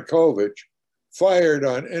Yanukovych, fired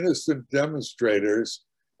on innocent demonstrators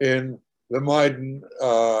in the Maidan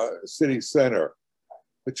city center.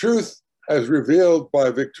 The truth, as revealed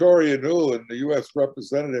by Victoria Nuland, the US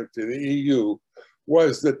representative to the EU,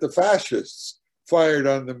 was that the fascists fired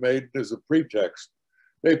on the Maidan as a pretext.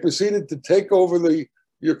 They proceeded to take over the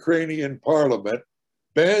Ukrainian parliament,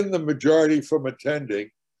 banned the majority from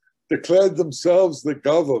attending, declared themselves the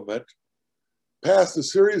government, passed a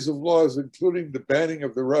series of laws, including the banning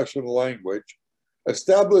of the Russian language,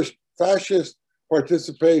 established fascist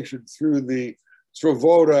participation through the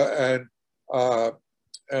Svoboda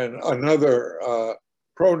and another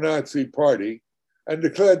pro-Nazi party, and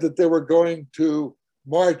declared that they were going to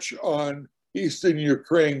march on eastern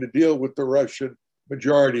Ukraine to deal with the Russian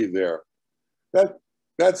majority there.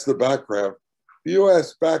 That's the background. The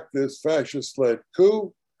US backed this fascist-led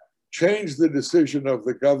coup, changed the decision of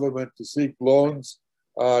the government to seek loans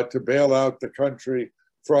to bail out the country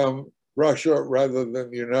from Russia rather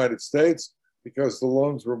than the United States, because the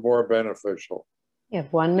loans were more beneficial. You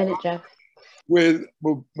have 1 minute, Jeff. With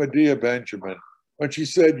Medea Benjamin, when she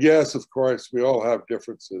said, yes, of course, we all have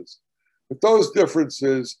differences, but those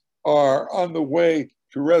differences are on the way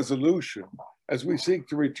to resolution as we seek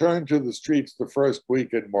to return to the streets the first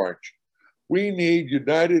week in March. We need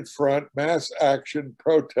united front, mass action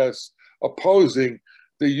protests opposing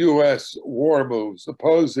the US war moves,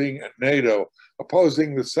 opposing NATO,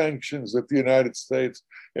 opposing the sanctions that the United States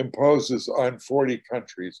imposes on 40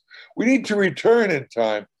 countries. We need to return in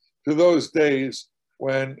time to those days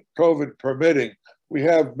when, COVID permitting, we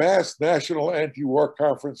have mass national anti-war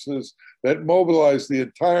conferences that mobilize the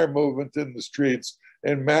entire movement in the streets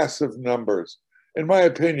in massive numbers. In my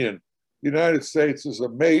opinion, the United States is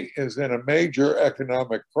in a major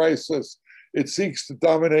economic crisis. It seeks to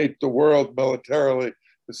dominate the world militarily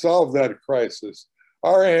to solve that crisis.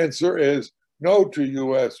 Our answer is no to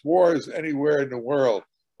US wars anywhere in the world,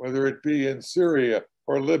 whether it be in Syria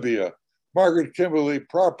or Libya. Margaret Kimberley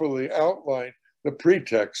properly outlined the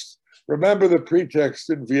pretext. Remember the pretext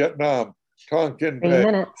in Vietnam, Tonkin Bay.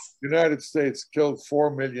 The United States killed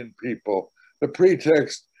 4 million people. The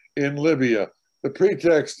pretext in Libya, the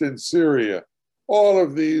pretext in Syria. All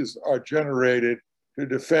of these are generated to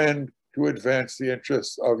defend, to advance the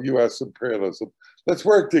interests of US imperialism. Let's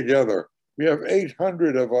work together. We have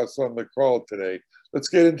 800 of us on the call today. Let's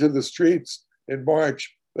get into the streets in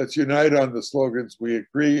March. Let's unite on the slogans we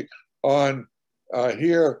agree on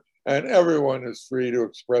here, and everyone is free to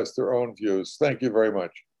express their own views. Thank you very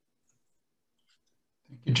much.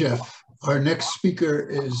 Thank you, Jeff. Our next speaker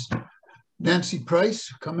is Nancy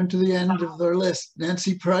Price, coming to the end of our list.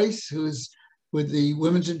 Nancy Price, who is with the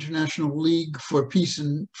Women's International League for Peace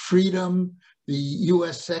and Freedom, the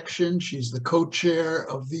US section. She's the co-chair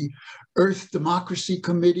of the Earth Democracy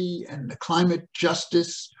Committee and the Climate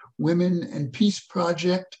Justice, Women and Peace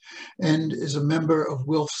Project, and is a member of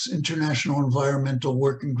WILF's International Environmental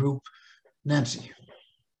Working Group. Nancy.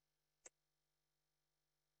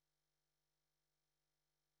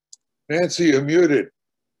 Nancy, you're muted.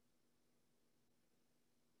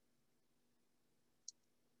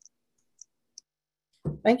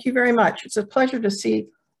 Thank you very much. It's a pleasure to see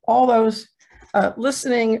all those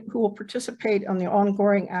listening who will participate on the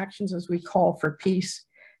ongoing actions as we call for peace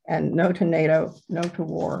and no to NATO, no to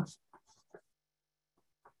war.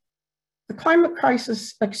 The climate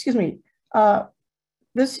crisis,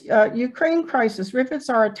 this Ukraine crisis rivets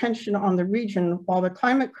our attention on the region while the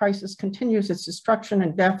climate crisis continues its destruction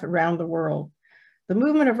and death around the world. The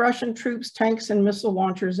movement of Russian troops, tanks, and missile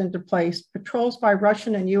launchers into place, patrols by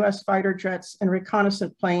Russian and US fighter jets and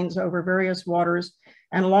reconnaissance planes over various waters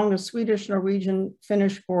and along the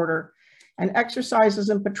Swedish-Norwegian-Finnish border, and exercises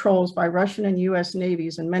and patrols by Russian and US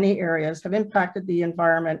navies in many areas have impacted the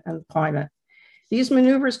environment and climate. These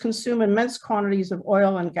maneuvers consume immense quantities of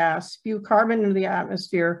oil and gas, spew carbon into the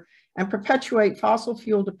atmosphere, and perpetuate fossil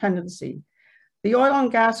fuel dependency. The oil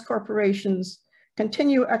and gas corporations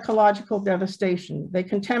continue ecological devastation. They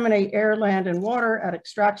contaminate air, land, and water at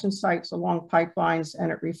extraction sites along pipelines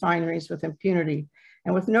and at refineries with impunity,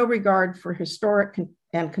 and with no regard for historic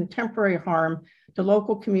and contemporary harm to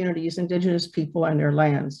local communities, indigenous people, and their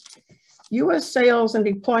lands. US sales and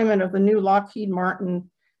deployment of the new Lockheed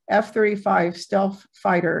Martin F-35 stealth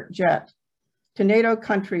fighter jet to NATO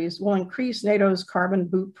countries will increase NATO's carbon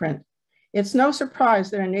footprint. It's no surprise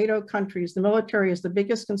that in NATO countries, the military is the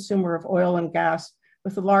biggest consumer of oil and gas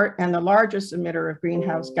and the largest emitter of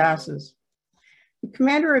greenhouse gases. The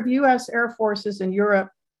commander of US Air Forces in Europe,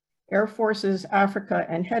 Air Forces Africa,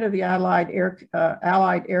 and head of the Allied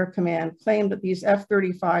Air Command claimed that these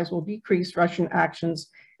F-35s will decrease Russian actions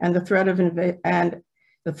and the threat of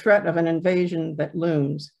an invasion that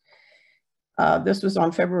looms. This was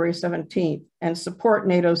on February 17th, and support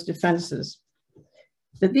NATO's defenses.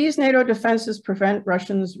 Did these NATO defenses prevent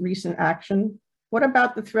Russia's recent action? What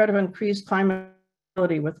about the threat of increased climate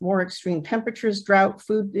with more extreme temperatures, drought,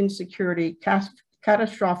 food insecurity,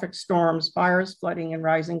 catastrophic storms, fires, flooding, and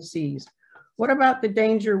rising seas? What about the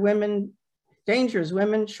dangers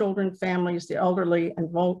women, children, families, the elderly,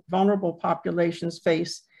 and vulnerable populations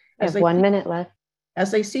face have 1 minute left.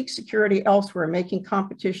 As they seek security elsewhere, making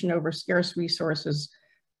competition over scarce resources,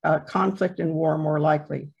 conflict and war more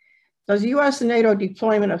likely. Does US and NATO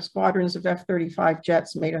deployment of squadrons of F-35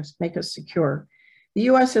 jets make us secure? The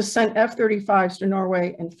US has sent F-35s to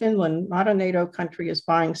Norway, and Finland, not a NATO country, is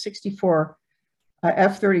buying 64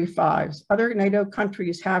 F-35s. Other NATO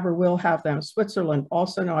countries have or will have them. Switzerland,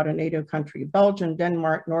 also not a NATO country. Belgium,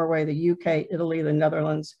 Denmark, Norway, the UK, Italy, the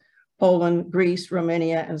Netherlands, Poland, Greece,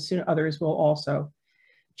 Romania, and soon others will also.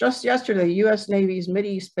 Just yesterday, US Navy's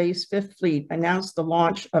Mideast-based Fifth Fleet announced the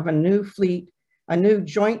launch of a new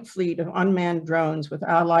joint fleet of unmanned drones with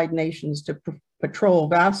allied nations to patrol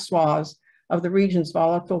vast swaths of the region's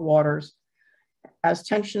volatile waters as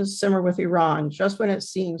tensions simmer with Iran, just when it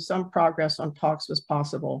seems some progress on talks was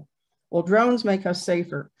possible. Will drones make us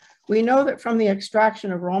safer? We know that from the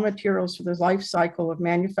extraction of raw materials for the life cycle of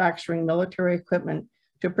manufacturing military equipment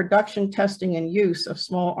to production, testing, and use of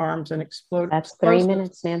small arms and That's 3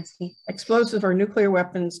 minutes, Nancy. Explosive or nuclear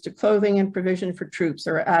weapons to clothing and provision for troops,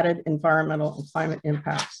 there are added environmental and climate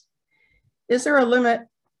impacts. Is there a limit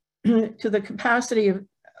to the capacity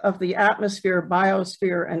of the atmosphere,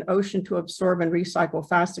 biosphere, and ocean to absorb and recycle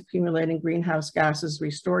fast accumulating greenhouse gases,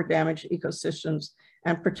 restore damaged ecosystems,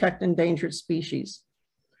 and protect endangered species?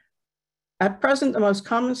 At present, the most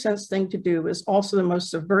common sense thing to do is also the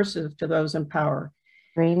most subversive to those in power.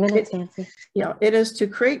 3 minutes, Nancy. Yeah, it is to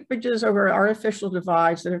create bridges over artificial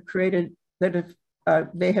divides that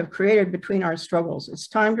they have created between our struggles. It's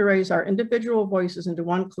time to raise our individual voices into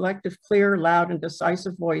one collective, clear, loud, and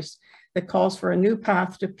decisive voice that calls for a new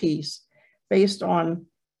path to peace based on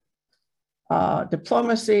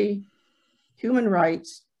diplomacy, human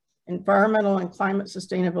rights, environmental and climate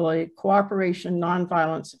sustainability, cooperation,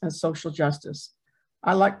 nonviolence, and social justice.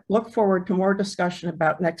 I look forward to more discussion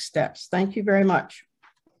about next steps. Thank you very much.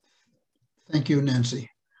 Thank you, Nancy.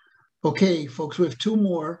 Okay, folks, we have two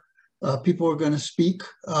more people are going to speak,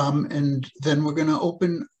 and then we're going to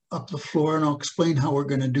open up the floor, and I'll explain how we're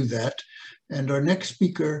going to do that. And our next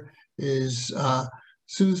speaker is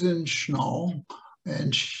Susan Schnall,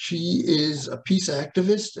 and she is a peace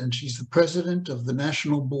activist, and she's the president of the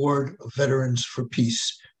National Board of Veterans for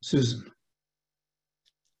Peace. Susan.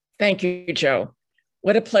 Thank you, Joe.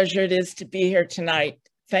 What a pleasure it is to be here tonight.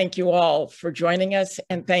 Thank you all for joining us,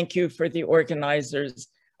 and thank you for the organizers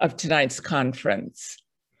of tonight's conference.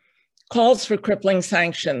 Calls for crippling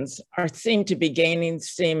sanctions seem to be gaining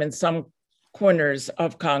steam in some corners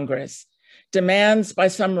of Congress. Demands by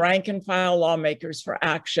some rank and file lawmakers for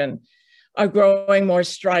action are growing more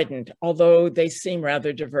strident, although they seem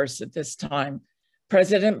rather diverse at this time.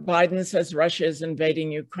 President Biden says Russia is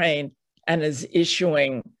invading Ukraine and is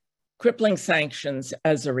issuing crippling sanctions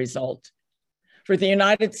as a result. For the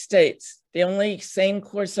United States, the only sane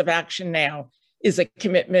course of action now is a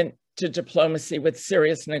commitment to diplomacy with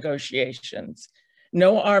serious negotiations.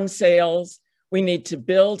 No arms sales. We need to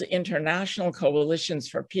build international coalitions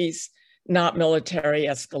for peace, not military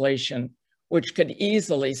escalation, which could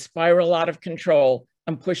easily spiral out of control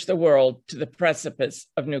and push the world to the precipice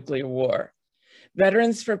of nuclear war.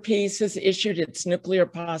 Veterans for Peace has issued its nuclear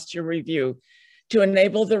posture review to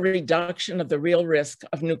enable the reduction of the real risk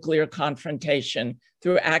of nuclear confrontation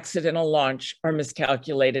through accidental launch or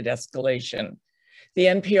miscalculated escalation. The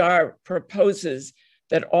NPR proposes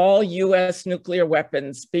that all US nuclear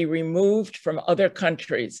weapons be removed from other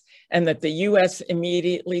countries and that the US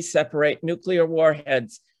immediately separate nuclear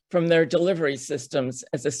warheads from their delivery systems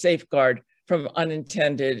as a safeguard from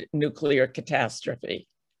unintended nuclear catastrophe.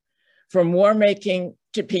 From war making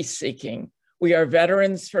to peace seeking, we are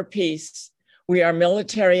veterans for peace. We are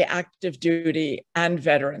military active duty and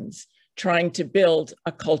veterans trying to build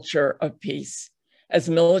a culture of peace. As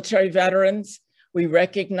military veterans, we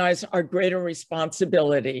recognize our greater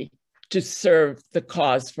responsibility to serve the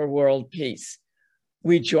cause for world peace.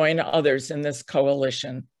 We join others in this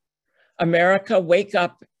coalition. America, wake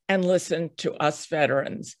up and listen to us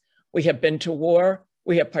veterans. We have been to war.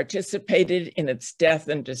 We have participated in its death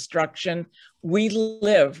and destruction. We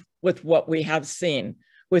live with what we have seen,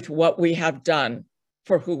 with what we have done,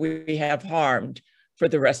 for who we have harmed for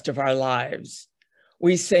the rest of our lives.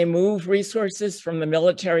 We say move resources from the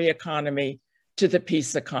military economy to the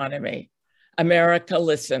peace economy. America,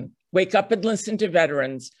 listen. Wake up and listen to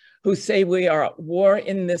veterans who say we are at war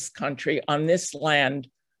in this country, on this land.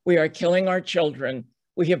 We are killing our children.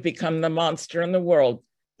 We have become the monster in the world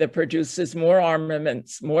that produces more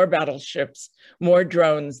armaments, more battleships, more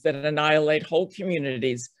drones that annihilate whole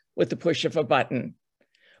communities with the push of a button.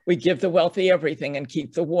 We give the wealthy everything and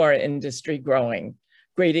keep the war industry growing,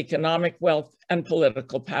 great economic wealth and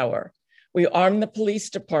political power. We arm the police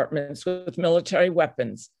departments with military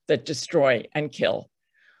weapons that destroy and kill.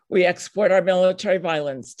 We export our military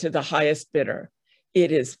violence to the highest bidder.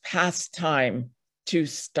 It is past time to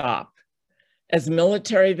stop. As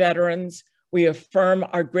military veterans, we affirm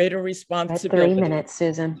our greater responsibility 3 minutes,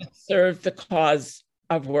 Susan. to serve the cause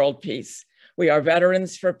of world peace. We are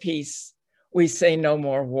veterans for peace. We say no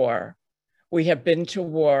more war. We have been to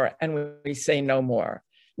war and we say no more.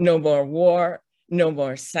 No more war, no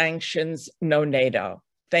more sanctions, no NATO.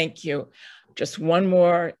 Thank you. Just one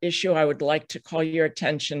more issue I would like to call your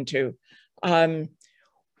attention to.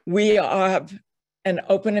 We have an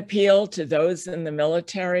open appeal to those in the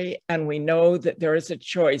military, and we know that there is a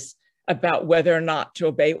choice about whether or not to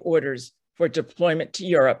obey orders for deployment to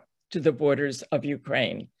Europe to the borders of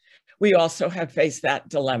Ukraine. We also have faced that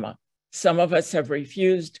dilemma. Some of us have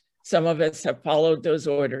refused, some of us have followed those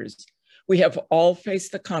orders. We have all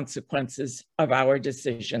faced the consequences of our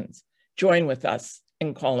decisions. Join with us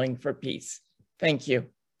in calling for peace. Thank you.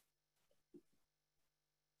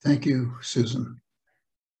 Thank you, Susan.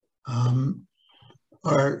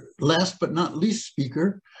 Our last but not least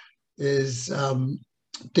speaker is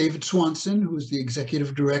David Swanson, who is the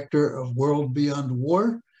Executive Director of World Beyond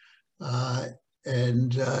War.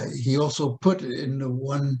 And he also put in the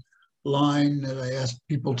one line that I asked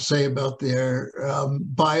people to say about their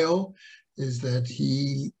bio is that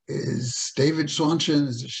David Swanson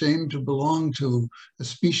is ashamed to belong to a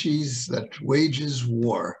species that wages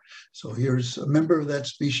war. So here's a member of that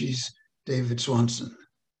species, David Swanson.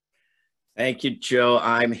 Thank you, Joe.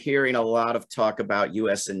 I'm hearing a lot of talk about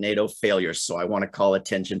US and NATO failures, so I want to call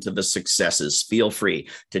attention to the successes. Feel free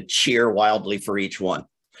to cheer wildly for each one.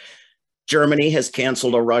 Germany has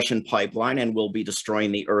canceled a Russian pipeline and will be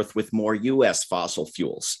destroying the earth with more US fossil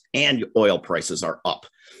fuels, and oil prices are up.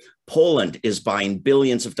 Poland is buying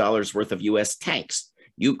billions of dollars worth of US tanks.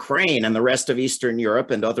 Ukraine and the rest of Eastern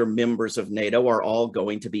Europe and other members of NATO are all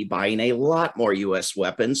going to be buying a lot more US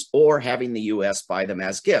weapons or having the US buy them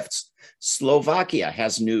as gifts. Slovakia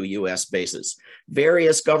has new US bases.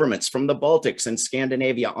 Various governments from the Baltics and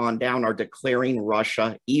Scandinavia on down are declaring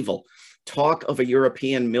Russia evil. Talk of a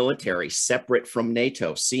European military separate from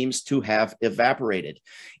NATO seems to have evaporated.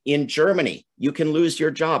 In Germany, you can lose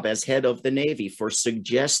your job as head of the Navy for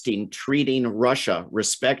suggesting treating Russia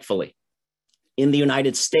respectfully. In the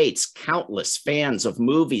United States, countless fans of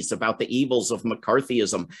movies about the evils of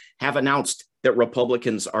McCarthyism have announced that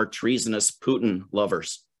Republicans are treasonous Putin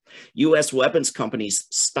lovers. US weapons companies'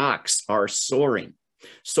 stocks are soaring.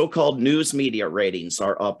 So-called news media ratings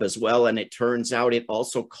are up as well, and it turns out it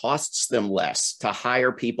also costs them less to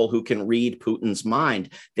hire people who can read Putin's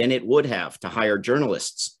mind than it would have to hire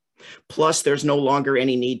journalists. Plus, there's no longer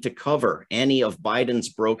any need to cover any of Biden's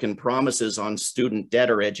broken promises on student debt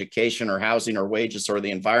or education or housing or wages or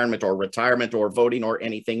the environment or retirement or voting or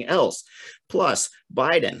anything else. Plus,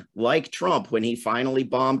 Biden, like Trump when he finally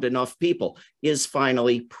bombed enough people, is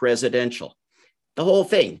finally presidential. The whole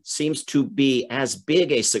thing seems to be as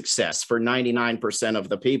big a success for 99% of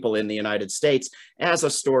the people in the United States as a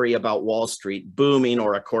story about Wall Street booming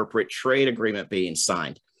or a corporate trade agreement being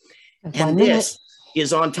signed. And this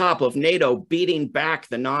is on top of NATO beating back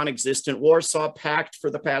the non-existent Warsaw Pact for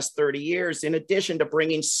the past 30 years, in addition to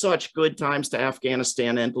bringing such good times to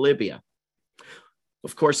Afghanistan and Libya.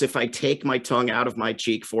 Of course, if I take my tongue out of my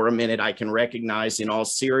cheek for a minute, I can recognize in all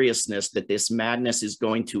seriousness that this madness is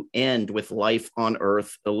going to end with life on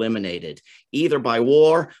Earth eliminated, either by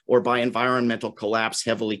war or by environmental collapse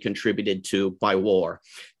heavily contributed to by war.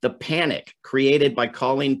 The panic created by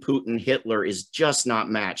calling Putin Hitler is just not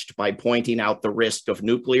matched by pointing out the risk of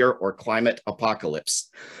nuclear or climate apocalypse.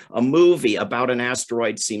 A movie about an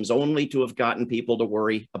asteroid seems only to have gotten people to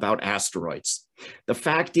worry about asteroids. The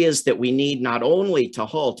fact is that we need not only to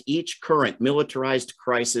halt each current militarized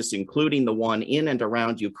crisis, including the one in and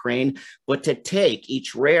around Ukraine, but to take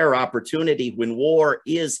each rare opportunity when war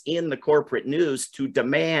is in the corporate news to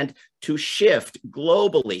demand to shift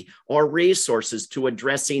globally our resources to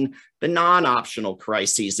addressing the non-optional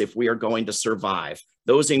crises if we are going to survive.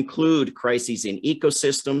 Those include crises in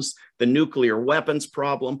ecosystems, the nuclear weapons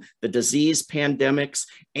problem, the disease pandemics,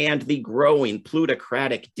 and the growing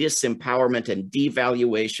plutocratic disempowerment and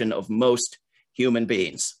devaluation of most human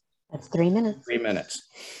beings. That's 3 minutes. 3 minutes.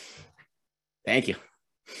 Thank you.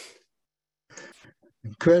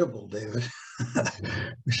 Incredible, David.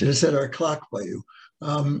 We should have set our clock by you.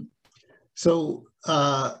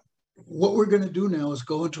 What we're going to do now is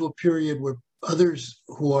go into a period where others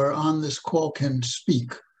who are on this call can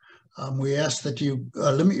speak. We ask that you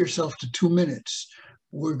limit yourself to 2 minutes.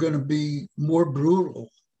 We're going to be more brutal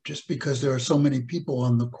just because there are so many people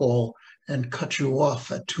on the call and cut you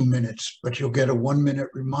off at 2 minutes, but you'll get a 1 minute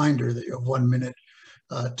reminder that you have 1 minute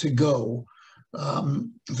to go.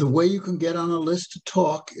 The way you can get on a list to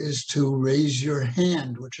talk is to raise your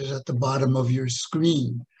hand, which is at the bottom of your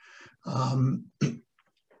screen.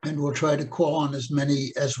 And we'll try to call on as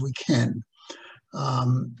many as we can.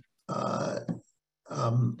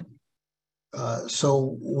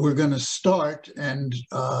 So we're going to start, and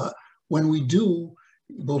when we do,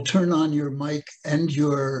 we'll turn on your mic and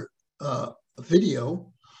your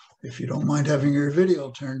video, if you don't mind having your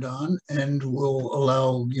video turned on, and we'll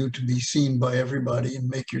allow you to be seen by everybody and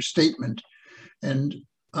make your statement. And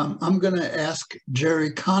I'm going to ask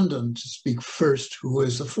Jerry Condon to speak first, who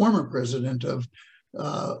is the former president of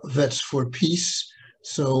Vets for Peace.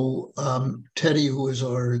 So Teddy, who is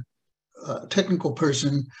our technical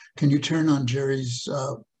person, can you turn on Jerry's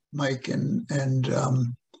mic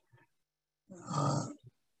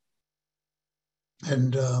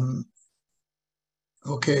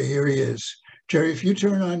okay, here he is. Jerry, if you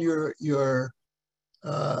turn on your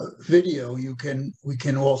video, we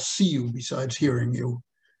can all see you besides hearing you.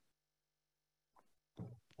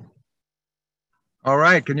 All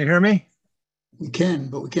right, can you hear me? We can,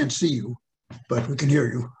 but we can't see you, but we can hear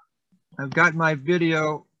you. I've got my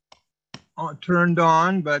video turned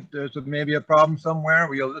on, but there's maybe a problem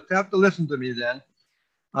somewhere. You'll just have to listen to me then.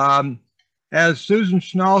 As Susan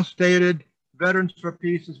Schnall stated, Veterans for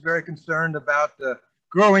Peace is very concerned about the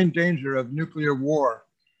growing danger of nuclear war.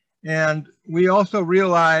 And we also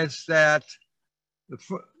realize that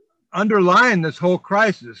underlying this whole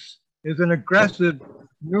crisis is an aggressive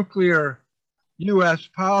nuclear U.S.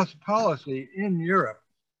 policy in Europe.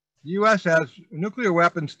 The U.S. has nuclear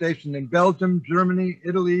weapons stationed in Belgium, Germany,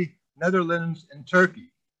 Italy, Netherlands, and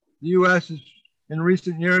Turkey. The U.S. in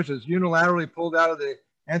recent years has unilaterally pulled out of the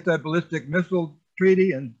anti-ballistic missile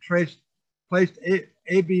treaty and placed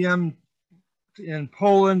ABM in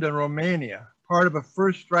Poland and Romania, part of a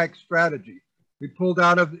first strike strategy. We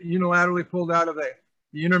unilaterally pulled out of the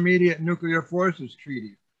Intermediate Nuclear Forces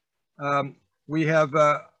Treaty. We have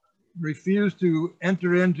refused to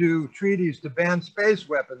enter into treaties to ban space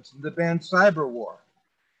weapons and to ban cyber war.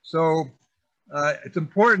 So it's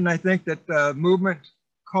important, I think, that the movement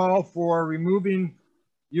call for removing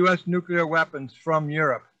U.S. nuclear weapons from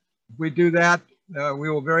Europe. If we do that, we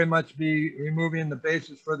will very much be removing the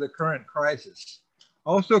basis for the current crisis.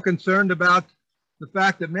 Also concerned about the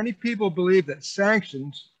fact that many people believe that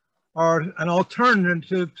sanctions are an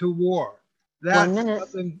alternative to war. That's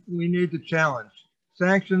something we need to challenge.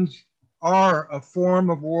 Sanctions are a form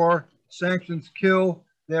of war. Sanctions kill.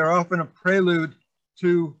 They're often a prelude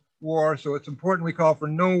to war. So it's important we call for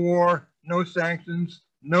no war, no sanctions,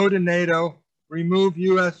 no to NATO, remove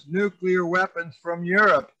U.S. nuclear weapons from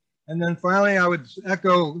Europe. And then finally, I would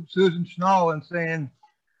echo Susan Schnall in saying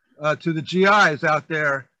to the GIs out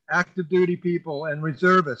there, active duty people and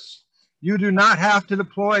reservists, you do not have to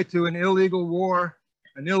deploy to an illegal war,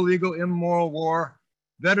 an illegal, immoral war.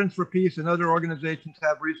 Veterans for Peace and other organizations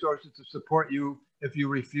have resources to support you if you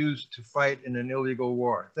refuse to fight in an illegal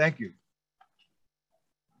war. Thank you.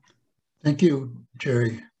 Thank you,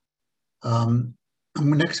 Jerry. I'm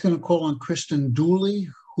next going to call on Kristen Dooley,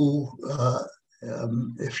 who,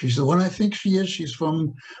 if she's the one I think she is, she's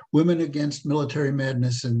from Women Against Military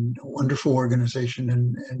Madness, and a wonderful organization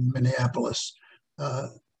in Minneapolis.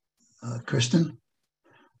 Kristen,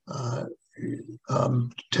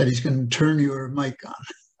 Teddy's going to turn your mic on.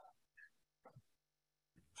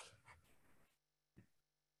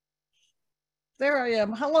 There I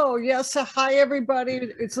am. Hello. Yes. Hi, everybody.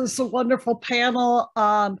 It's this a wonderful panel.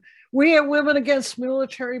 We at Women Against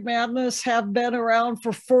Military Madness have been around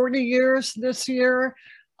for 40 years this year.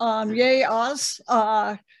 Yay us.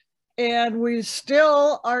 And we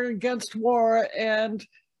still are against war. And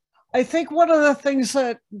I think one of the things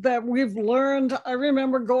that we've learned, I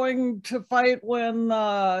remember going to fight when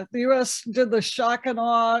the US did the shock and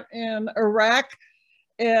awe in Iraq.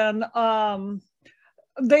 And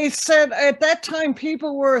they said at that time,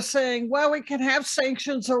 people were saying, well, we can have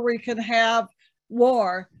sanctions or we can have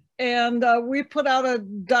war. And we put out a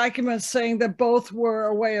document saying that both were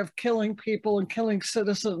a way of killing people and killing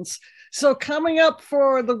citizens. So coming up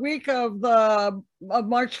for the week of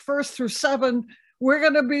March 1st through 7th, we're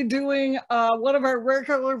going to be doing one of our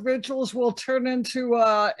regular vigils will turn into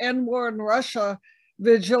End War in Russia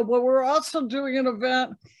vigil, but we're also doing an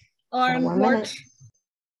event on March,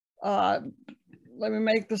 let me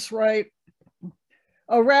make this right,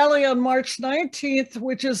 a rally on March 19th,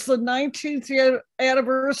 which is the 19th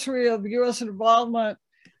anniversary of U.S. involvement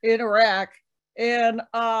in Iraq. And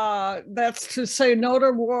that's to say no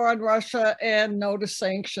to war on Russia and no to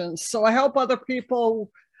sanctions. So I hope other people,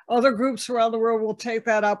 other groups around the world will take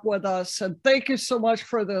that up with us. And thank you so much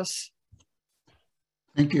for this.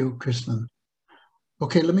 Thank you, Kristen.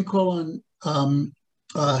 Okay, let me call on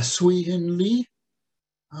Sui-Hin Lee.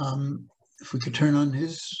 If we could turn on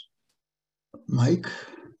his mic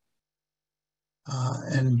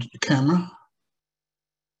and camera.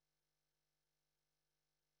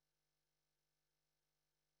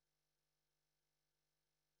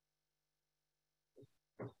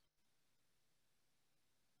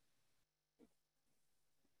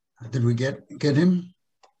 Did we get him?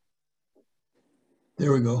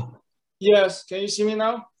 There we go. Yes, can you see me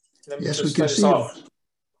now? Yes, we can see you.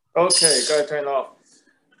 Okay, gotta turn off.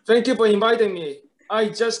 Thank you for inviting me. I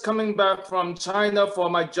just coming back from China for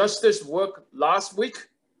my justice work last week.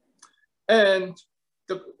 And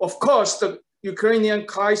of course, the Ukrainian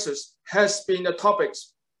crisis has been the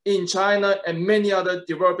topics in China and many other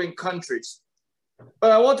developing countries.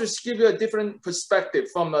 But I want to give you a different perspective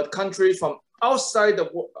from a country from outside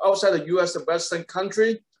the US and Western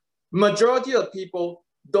country. Majority of people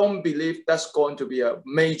don't believe that's going to be a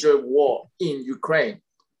major war in Ukraine.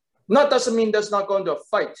 That doesn't mean there's not going to be a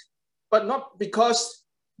fight, but not because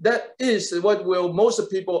that is what will most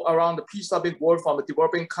people around the peace-loving world from the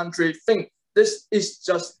developing country think. This is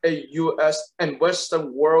just a US and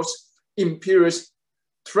Western world's imperialist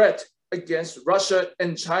threat against Russia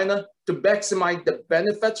and China to maximize the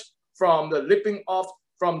benefit from the ripping off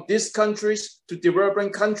from these countries to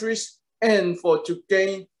developing countries and to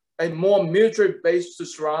gain a more military base to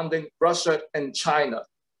surrounding Russia and China.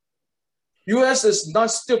 US is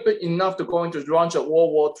not stupid enough to going to launch a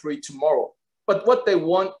World War III tomorrow, but what they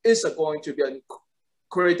want is going to be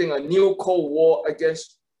creating a new Cold War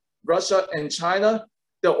against Russia and China.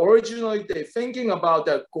 Originally they're thinking about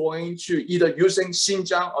they're going to either using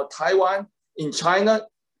Xinjiang or Taiwan in China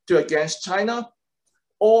against China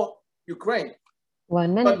or Ukraine.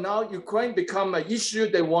 1 minute. But now Ukraine become an issue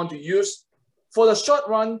they want to use. For the short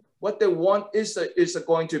run, what they want is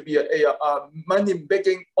going to be a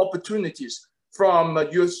money-making opportunities from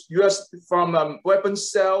US from weapon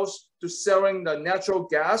sales to selling the natural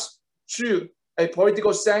gas to a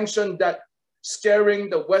political sanction that scaring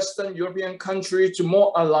the Western European country to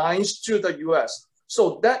more alliance to the US.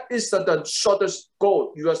 So that is the shortest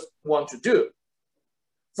goal US want to do.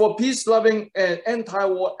 For peace-loving and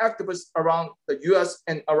anti-war activists around the US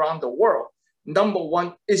and around the world, number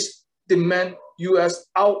one is demand US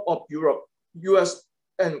out of Europe, US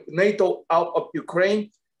and NATO out of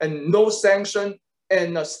Ukraine, and no sanction,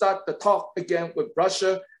 and start the talk again with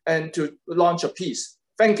Russia and to launch a peace.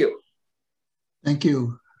 Thank you. Thank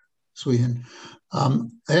you, Sui-Hin. I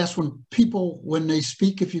asked when they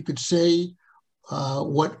speak, if you could say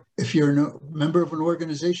if you're a member of an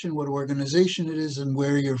organization, what organization it is and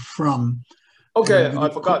where you're from. Okay, I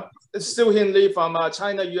forgot. It's Sui-Hin Lee from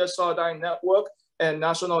China-US Solidarity Network and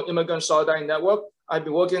National Immigrant Solidarity Network. I've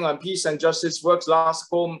been working on peace and justice work last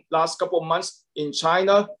couple of months in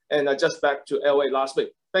China, and I just back to LA last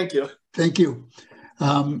week. Thank you. Thank you.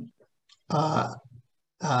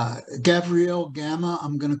 Gabrielle Gamma,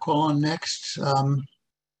 I'm going to call on next.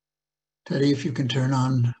 Teddy, if you can turn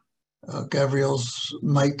on Gabrielle's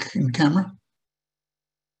mic and camera.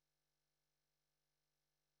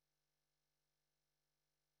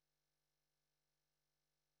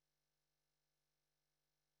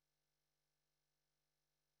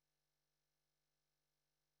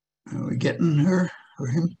 Are we getting her or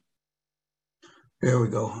him? There we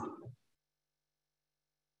go.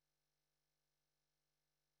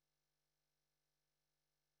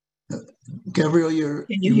 Gabrielle,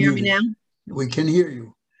 Can you hear me now? We can hear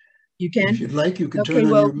you. You can? If you'd like, you can turn on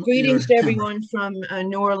your camera. Greetings to everyone from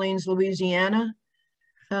New Orleans, Louisiana,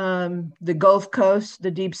 the Gulf Coast,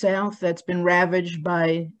 the Deep South that's been ravaged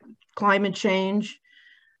by climate change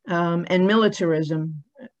and militarism.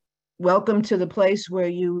 Welcome to the place where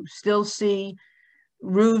you still see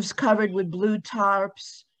roofs covered with blue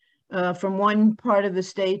tarps from one part of the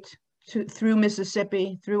state through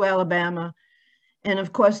Mississippi, through Alabama. And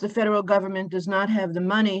of course, the federal government does not have the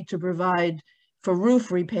money to provide for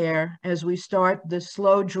roof repair as we start the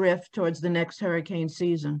slow drift towards the next hurricane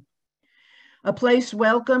season. A place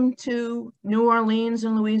welcome to New Orleans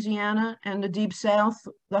and Louisiana and the Deep South,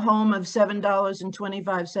 the home of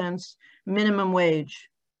 $7.25 minimum wage.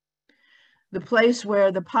 The place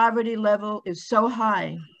where the poverty level is so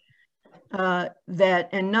high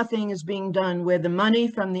and nothing is being done, where the money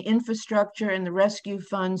from the infrastructure and the rescue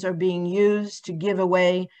funds are being used to give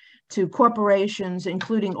away to corporations,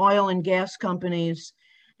 including oil and gas companies,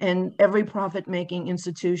 and every profit-making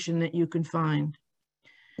institution that you can find.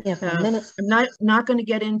 Yeah, I'm not going to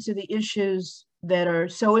get into the issues that are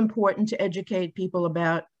so important to educate people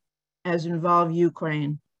about as involve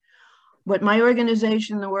Ukraine. What my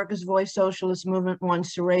organization, the Workers' Voice Socialist Movement,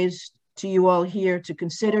 wants to raise to you all here to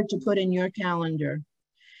consider to put in your calendar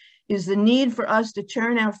is the need for us to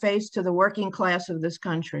turn our face to the working class of this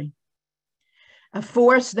country, a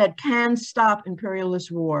force that can stop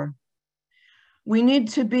imperialist war. We need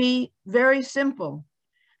to be very simple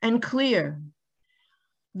and clear.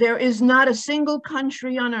 There is not a single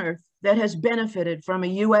country on earth that has benefited from a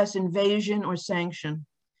US invasion or sanction.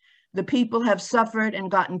 The people have suffered and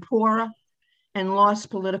gotten poorer and lost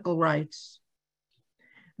political rights.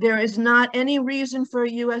 There is not any reason for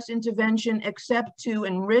a US intervention except to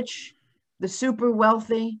enrich the super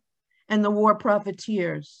wealthy and the war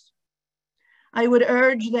profiteers. I would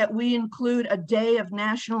urge that we include a day of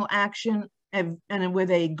national action and with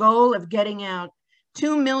a goal of getting out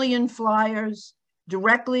 2 million flyers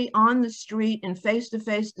directly on the street in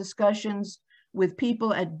face-to-face discussions with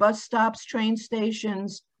people at bus stops, train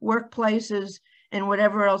stations, workplaces, and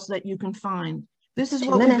whatever else that you can find. This is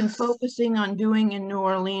what we've been focusing on doing in New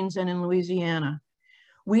Orleans and in Louisiana.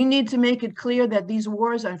 We need to make it clear that these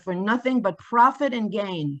wars are for nothing but profit and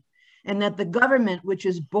gain, and that the government, which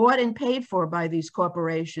is bought and paid for by these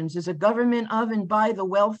corporations, is a government of and by the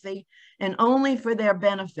wealthy and only for their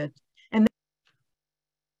benefit. And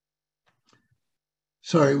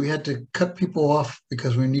sorry, we had to cut people off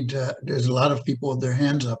because we need to, there's a lot of people with their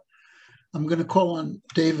hands up. I'm going to call on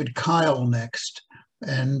David Kyle next.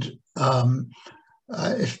 And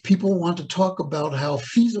if people want to talk about how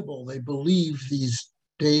feasible they believe these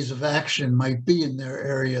days of action might be in their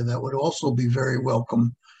area, that would also be very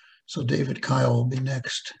welcome. So David Kyle will be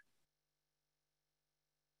next.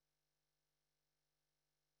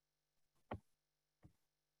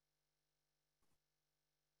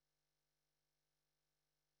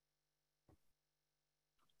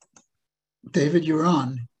 David, you're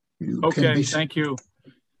on. Okay, thank you.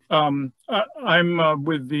 I'm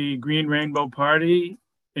with the Green Rainbow Party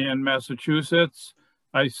in Massachusetts.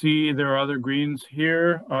 I see there are other Greens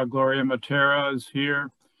here. Gloria Matera is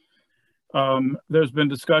here. There's been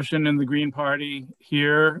discussion in the Green Party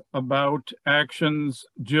here about actions.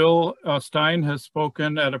 Jill Stein has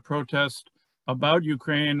spoken at a protest about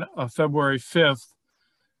Ukraine February 5th.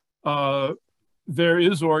 There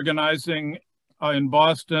is organizing in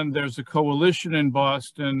Boston. There's a coalition in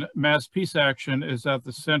Boston. Mass Peace Action is at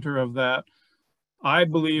the center of that. I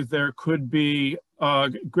believe there could be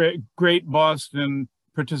great Boston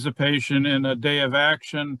participation in a day of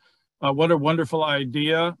action. What a wonderful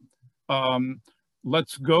idea.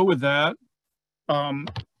 Let's go with that.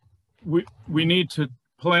 We need to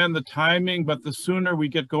plan the timing, but the sooner we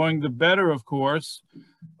get going, the better, of course.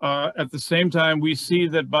 At the same time, we see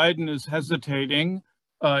that Biden is hesitating.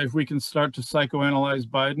 If we can start to psychoanalyze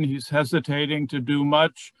Biden, he's hesitating to do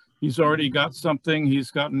much. He's already got something.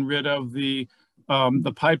 He's gotten rid of the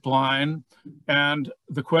pipeline. And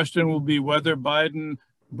the question will be whether Biden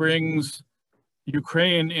brings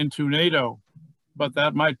Ukraine into NATO, but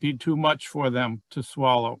that might be too much for them to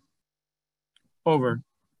swallow. Over.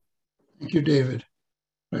 Thank you, David.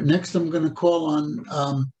 Right, next, I'm going to call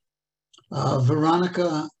on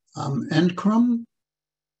Veronica Endcrum.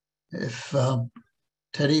 If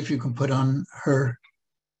Teddy, if you can put on her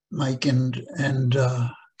mic and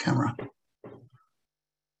camera.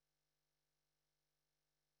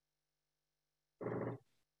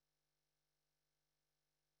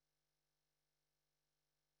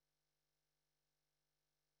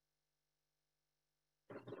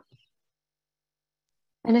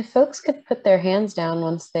 And if folks could put their hands down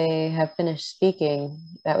once they have finished speaking,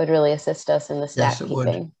 that would really assist us in the stat Yes, it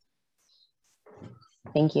keeping.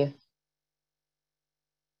 would. Thank you.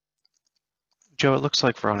 Joe, it looks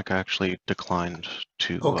like Veronica actually declined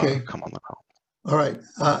to come on the call. All right.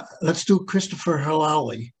 Let's do Christopher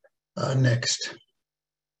Halali next.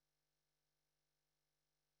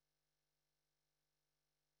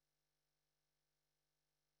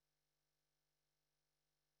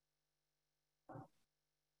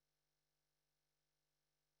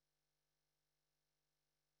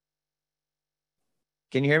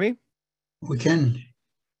 Can you hear me? We can.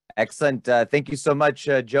 Excellent. Thank you so much,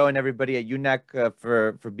 Joe, and everybody at UNAC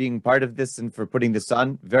for being part of this and for putting this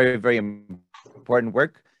on. Very, very important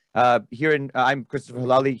work. I'm Christopher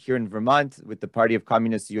Halali here in Vermont with the Party of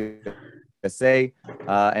Communist USA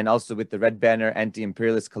and also with the Red Banner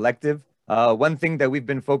Anti-Imperialist Collective. One thing that we've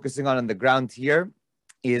been focusing on the ground here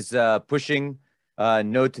is pushing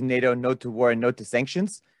no to NATO, no to war, and no to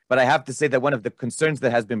sanctions. But I have to say that one of the concerns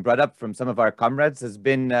that has been brought up from some of our comrades has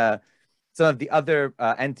been some of the other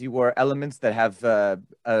anti-war elements that have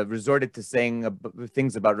resorted to saying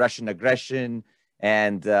things about Russian aggression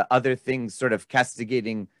and other things, sort of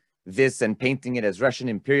castigating this and painting it as Russian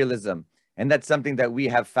imperialism. And that's something that we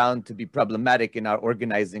have found to be problematic in our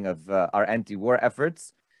organizing of our anti-war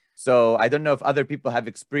efforts. So I don't know if other people have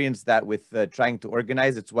experienced that with trying to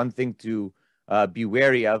organize. It's one thing to be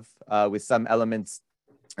wary of with some elements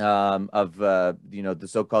of the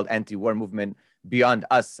so-called anti-war movement beyond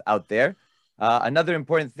us out there. Another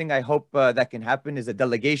important thing I hope that can happen is a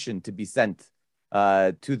delegation to be sent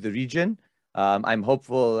to the region. I'm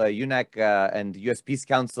hopeful UNAC and U.S. Peace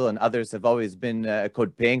Council and others have always been,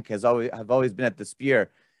 Code Pink have always been at the spearhead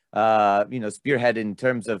in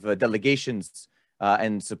terms of delegations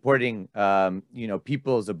and supporting,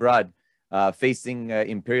 peoples abroad facing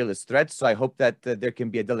imperialist threats. So I hope that there can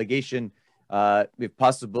be a delegation, if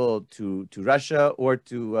possible, to Russia or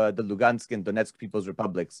to the Lugansk and Donetsk People's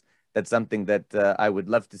Republics. That's something that I would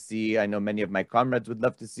love to see. I know many of my comrades would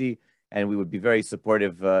love to see, and we would be very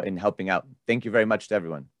supportive in helping out. Thank you very much to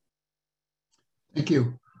everyone. Thank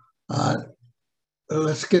you.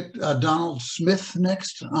 Let's get Donald Smith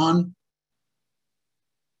next on.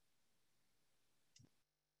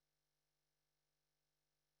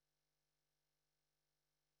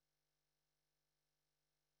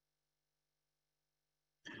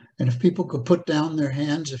 And if people could put down their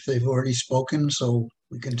hands if they've already spoken so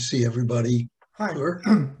we can see everybody. Hi.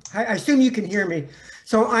 I assume you can hear me.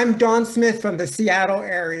 So I'm Don Smith from the Seattle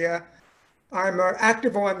area. I'm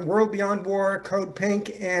active on World Beyond War, Code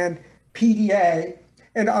Pink, and PDA.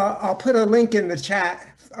 And I'll put a link in the chat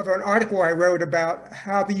of an article I wrote about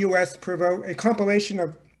how the U.S. provoked, a compilation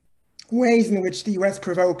of ways in which the U.S.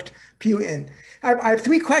 provoked Putin. I have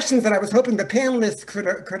three questions that I was hoping the panelists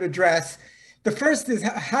could address. The first is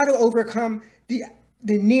how to overcome the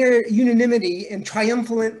near unanimity and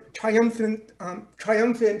triumphant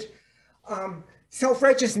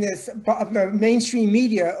self-righteousness of the mainstream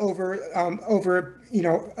media over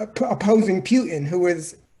opposing Putin, who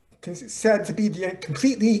is said to be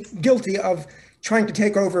completely guilty of trying to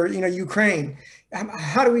take over Ukraine.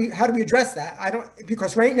 How do we address that?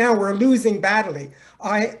 Because right now we're losing badly.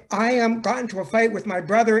 I got into a fight with my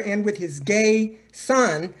brother and with his gay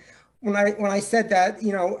son when I said that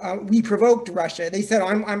we provoked Russia. They said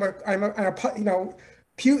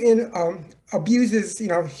Putin abuses,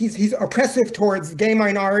 he's oppressive towards gay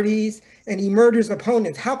minorities and he murders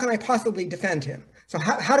opponents. How can I possibly defend him? So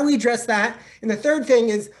how do we address that? And the third thing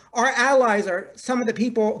is our allies some of the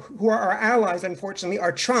people who are our allies, unfortunately,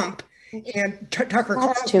 are Trump and Tucker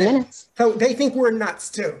Carlson. That's 2 minutes. So they think we're nuts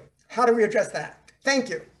too. How do we address that? Thank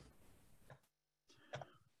you.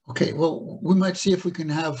 Okay, well, we might see if we can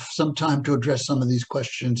have some time to address some of these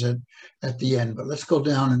questions at the end, but let's go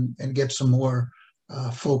down and get some more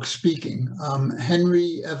folks speaking.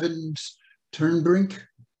 Henry Evans Turnbrink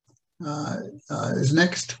is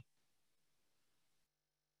next.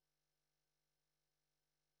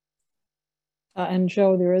 And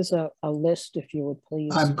Joe, there is a list, if you would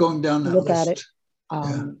please. I'm going down that look list. at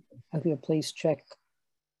it. If you please check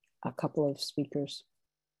a couple of speakers.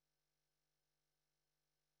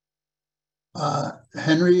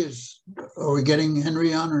 Henry are we getting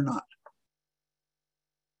Henry on or not?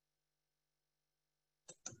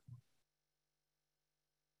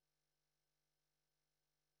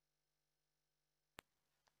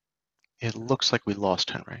 It looks like we lost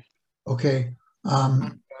Henry. Okay.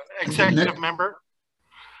 Executive member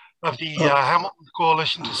of the Hamilton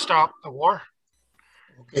Coalition to Stop the War.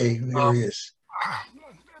 Okay, there he is.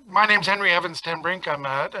 My name's Henry Evans Tenbrink. I'm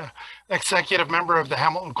an executive member of the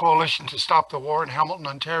Hamilton Coalition to Stop the War in Hamilton,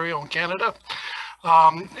 Ontario, in Canada.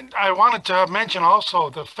 I wanted to mention also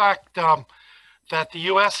the fact that the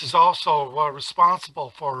U.S. is also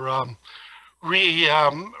responsible for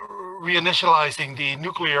reinitializing the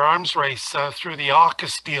nuclear arms race through the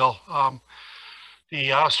AUKUS deal.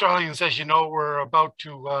 The Australians, as you know, were about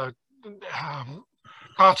to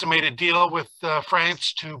consummate a deal with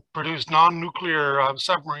France to produce non-nuclear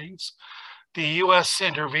submarines. The U.S.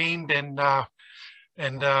 intervened and got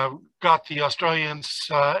the Australians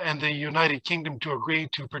and the United Kingdom to agree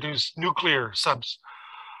to produce nuclear subs,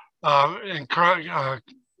 and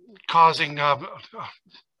causing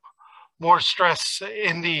more stress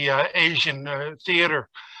in the Asian theater.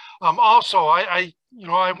 Also, I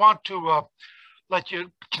want to let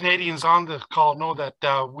you Canadians on the call know that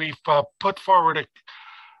we've put forward a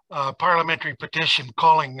parliamentary petition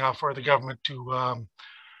calling for the government to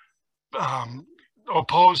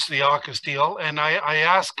oppose the AUKUS deal. And I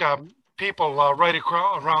ask people right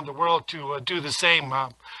around the world to do the same.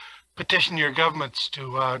 Petition your governments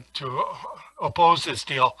to oppose this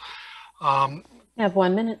deal. You have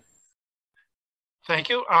 1 minute. Thank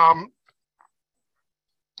you.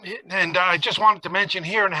 And I just wanted to mention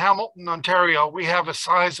here in Hamilton, Ontario, we have a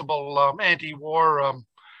sizable anti-war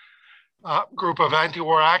group of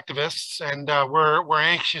anti-war activists, and we're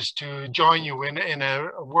anxious to join you in a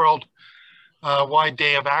world-wide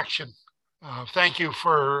day of action. Thank you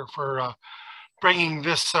for bringing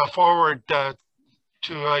this forward to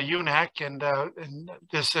UNAC, and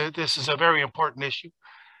this is a very important issue,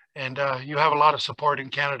 and you have a lot of support in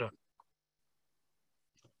Canada.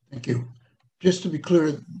 Thank you. Just to be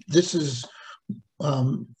clear, this is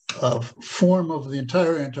a form of the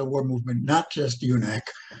entire anti-war movement, not just UNAC,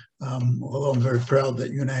 although I'm very proud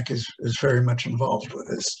that UNAC is very much involved with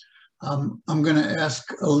this. I'm going to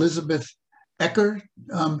ask Elizabeth Ecker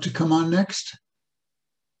to come on next.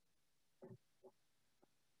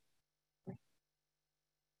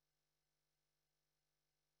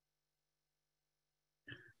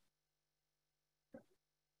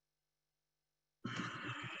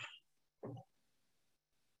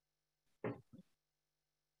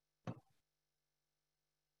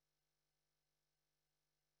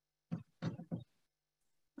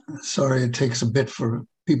 Sorry, it takes a bit for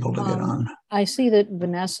people to get on. I see that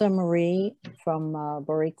Vanessa Marie from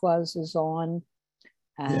Boricuas is on,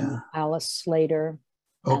 and Alice Slater,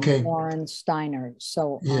 and Lauren Steiner.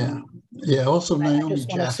 So yeah. Also Naomi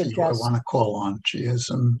Jaffe, who I want to call on. She has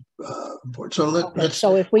some board. So let's.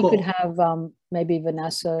 So if we could have maybe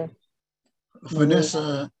Vanessa,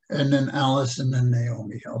 and then Alice, and then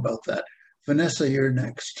Naomi. How about that? Vanessa, you're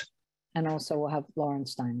next. And also we'll have Lauren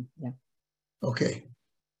Steiner. Yeah. Okay.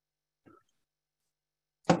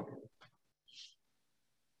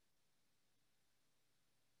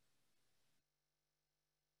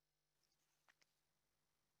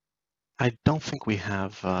 I don't think we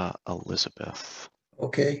have Elizabeth.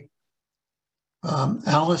 Okay.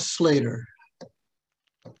 Alice Slater,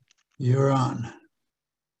 you're on.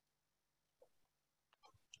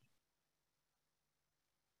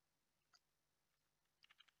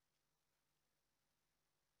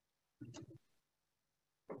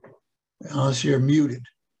 Alice, you're muted.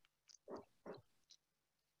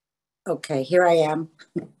 Okay, here I am.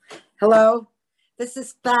 Hello, this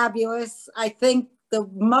is fabulous. I think the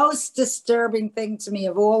most disturbing thing to me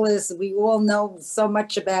of all is we all know so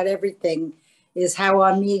much about everything is how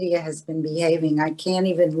our media has been behaving. I can't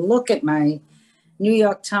even look at my New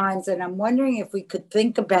York Times, and I'm wondering if we could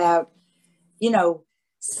think about,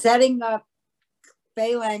 setting up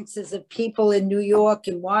phalanxes of people in New York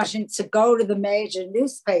and Washington to go to the major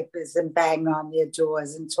newspapers and bang on their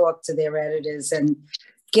doors and talk to their editors and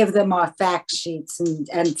give them our fact sheets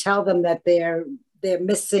and tell them that they're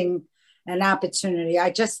missing an opportunity.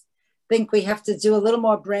 I just think we have to do a little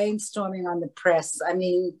more brainstorming on the press. I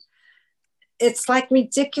mean, it's like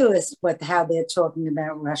ridiculous how they're talking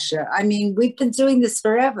about Russia. I mean, we've been doing this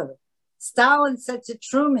forever. Stalin said to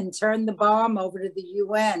Truman, turn the bomb over to the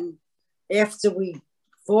UN after we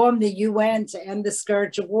formed the UN to end the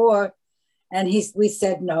scourge of war. And we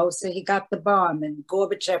said no, so he got the bomb. And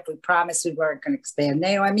Gorbachev, we promised we weren't going to expand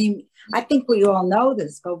NATO. I mean, I think we all know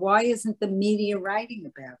this, but why isn't the media writing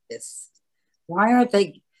about this? Why aren't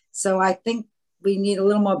they? So I think we need a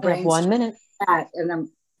little more brainstorming. 1 minute. And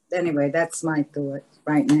anyway, that's my thought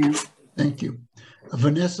right now. Thank you.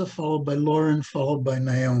 Vanessa, followed by Lauren, followed by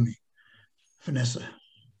Naomi. Vanessa.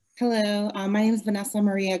 Hello, my name is Vanessa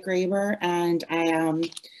Maria Graber, and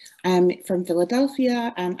I'm from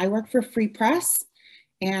Philadelphia. I work for Free Press,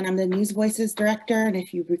 and I'm the News Voices Director. And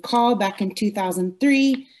if you recall, back in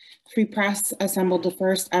 2003, Free Press assembled the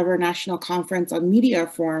first ever national conference on media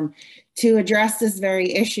reform to address this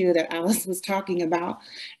very issue that Alice was talking about.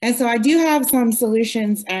 And so I do have some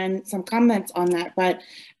solutions and some comments on that. But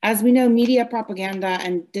as we know, media propaganda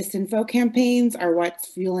and disinfo campaigns are what's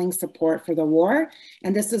fueling support for the war.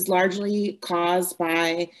 And this is largely caused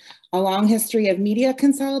by a long history of media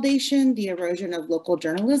consolidation, the erosion of local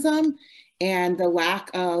journalism, and the lack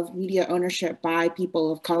of media ownership by people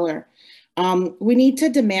of color. We need to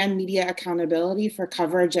demand media accountability for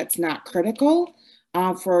coverage that's not critical,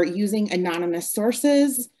 for using anonymous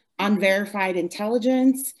sources, unverified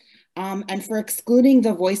intelligence, and for excluding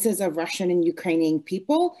the voices of Russian and Ukrainian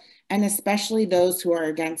people, and especially those who are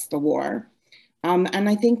against the war. And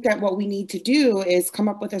I think that what we need to do is come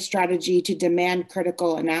up with a strategy to demand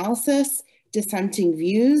critical analysis, dissenting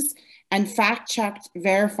views, and fact-checked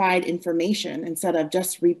verified information instead of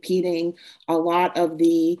just repeating a lot of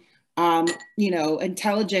the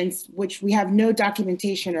intelligence, which we have no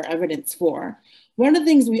documentation or evidence for. One of the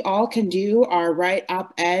things we all can do are write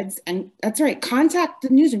op-eds, and that's right, contact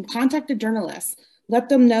the newsroom, contact the journalists, let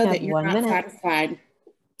them know that you're not satisfied.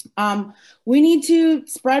 We need to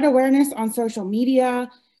spread awareness on social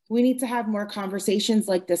media. We need to have more conversations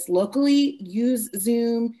like this locally, use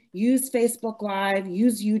Zoom, use Facebook Live,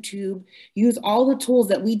 use YouTube, use all the tools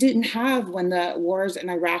that we didn't have when the wars in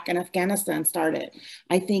Iraq and Afghanistan started.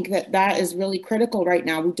 I think that that is really critical right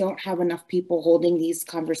now. We don't have enough people holding these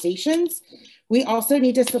conversations. We also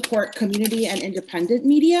need to support community and independent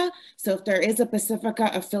media. So if there is a Pacifica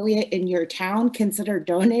affiliate in your town, consider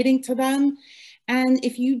donating to them. And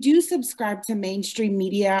if you do subscribe to mainstream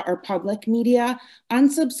media or public media,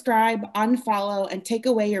 unsubscribe, unfollow, and take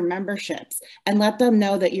away your memberships and let them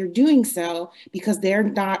know that you're doing so because they're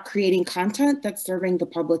not creating content that's serving the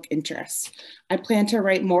public interest. I plan to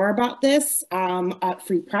write more about this at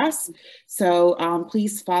Free Press, so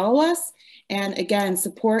please follow us. And again,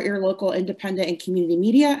 support your local independent and community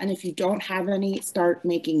media. And if you don't have any, start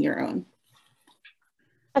making your own.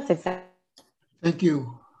 That's exactly. Thank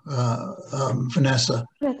you, Vanessa.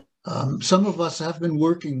 Some of us have been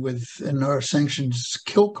working in our Sanctions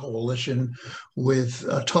Kill Coalition with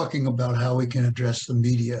talking about how we can address the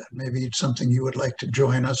media. Maybe it's something you would like to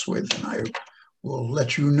join us with, and I will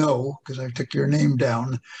let you know because I took your name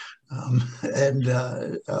down and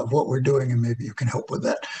what we're doing, and maybe you can help with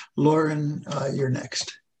that. Lauren, you're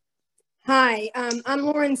next. Hi, I'm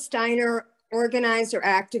Lauren Steiner, organizer,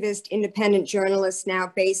 activist, independent journalist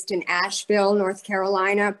now based in Asheville, North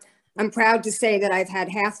Carolina. I'm proud to say that I've had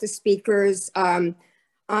half the speakers on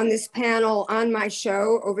this panel on my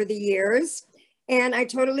show over the years, and I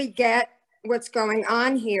totally get what's going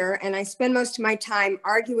on here, and I spend most of my time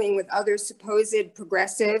arguing with other supposed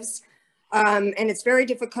progressives, and it's very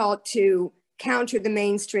difficult to counter the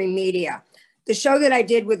mainstream media. The show that I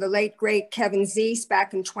did with the late, great Kevin Zeese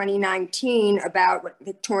back in 2019 about what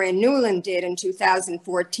Victoria Nuland did in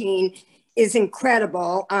 2014 is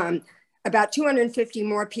incredible. About 250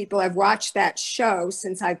 more people have watched that show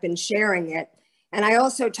since I've been sharing it. And I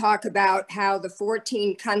also talk about how the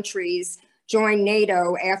 14 countries joined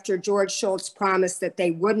NATO after George Shultz promised that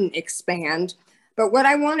they wouldn't expand. But what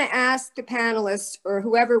I want to ask the panelists or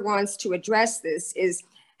whoever wants to address this is,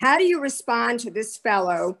 how do you respond to this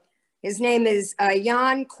fellow? His name is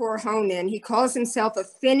Jan Korhonen. He calls himself a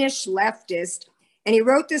Finnish leftist. And he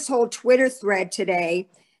wrote this whole Twitter thread today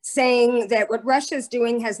saying that what Russia's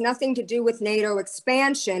doing has nothing to do with NATO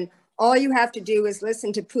expansion. All you have to do is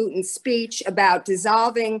listen to Putin's speech about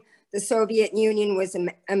dissolving the Soviet Union was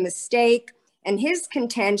a mistake. And his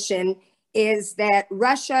contention is that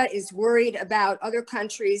Russia is worried about other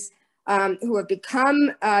countries who have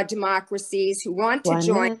become democracies, who want to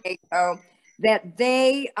join NATO, that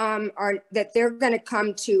they're going to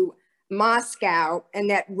come to Moscow and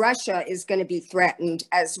that Russia is going to be threatened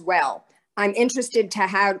as well. I'm interested to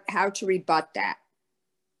how to rebut that.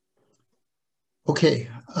 Okay.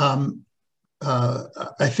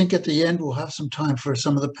 I think at the end we'll have some time for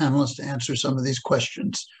some of the panelists to answer some of these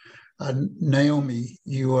questions. Naomi,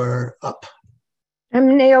 you are up.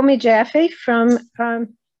 I'm Naomi Jaffe from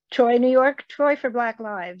Troy, New York, Troy for Black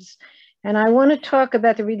Lives. And I want to talk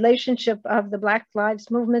about the relationship of the Black Lives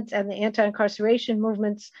movements and the anti-incarceration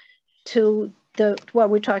movements to what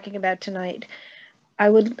we're talking about tonight. I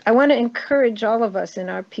want to encourage all of us in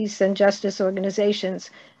our peace and justice organizations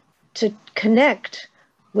to connect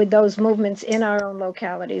with those movements in our own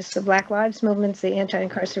localities, the Black Lives movements, the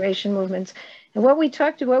anti-incarceration movements. And what we've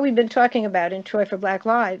been talking about in Troy for Black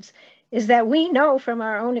Lives is that we know from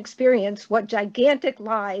our own experience what gigantic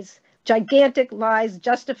lies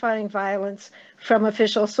justifying violence from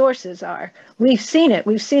official sources are. We've seen it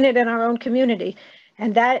in our own community.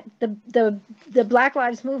 And that the Black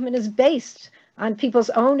Lives movement is based on people's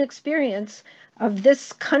own experience of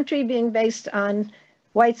this country being based on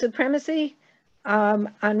white supremacy, on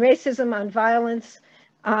racism, on violence,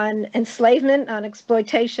 on enslavement, on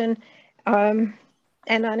exploitation, and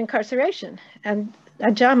on incarceration. And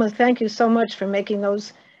Ajamu, thank you so much for making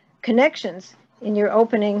those connections in your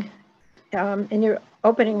opening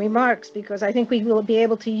remarks, because I think we will be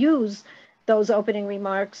able to use those opening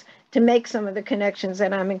remarks to make some of the connections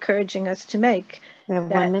that I'm encouraging us to make. We have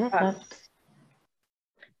 1 minute left.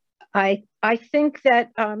 I think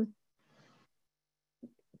that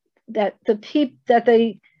the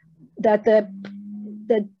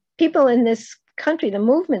people in this country, the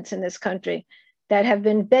movements in this country that have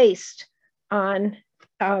been based on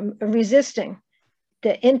resisting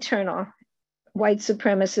the internal white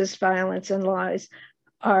supremacist violence and lies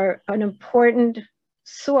are an important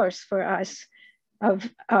source for us of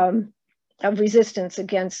resistance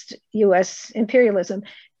against U.S. imperialism.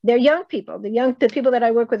 they're young people. The people that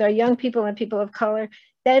I work with are young people and people of color.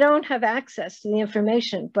 They don't have access to the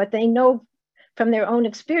information, but they know from their own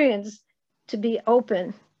experience to be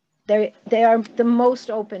open. They are the most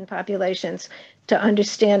open populations to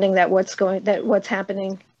understanding that what's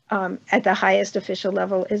happening at the highest official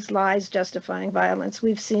level is lies justifying violence.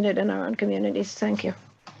 We've seen it in our own communities. Thank you.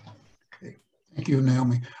 Okay. Thank you,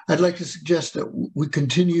 Naomi. I'd like to suggest that we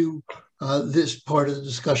continue this part of the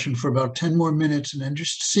discussion for about 10 more minutes and then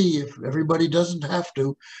just see if everybody doesn't have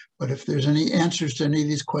to, but if there's any answers to any of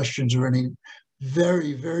these questions or any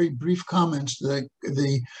very, very brief comments that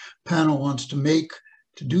the panel wants to make,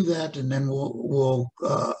 to do that, and then we'll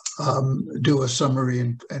do a summary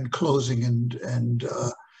and closing and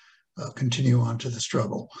continue on to the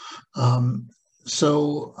struggle.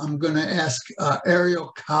 So I'm going to ask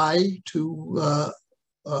Ariel Kai to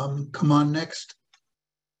come on next.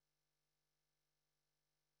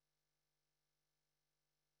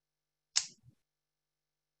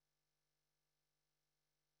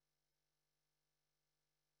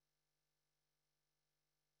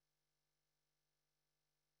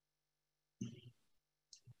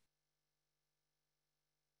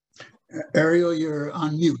 Ariel, you're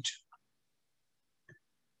on mute.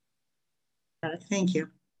 Thank you.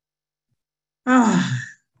 Oh.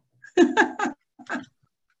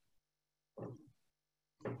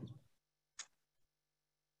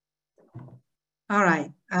 All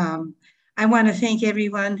right. I want to thank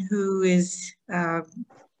everyone who is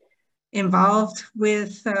involved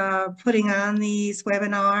with putting on these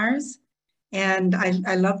webinars. And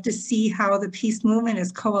I love to see how the peace movement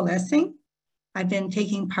is coalescing. I've been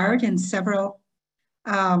taking part in several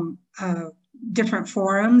different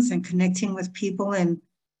forums and connecting with people and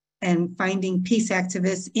finding peace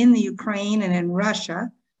activists in the Ukraine and in Russia,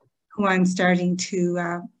 who I'm starting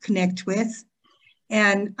to connect with.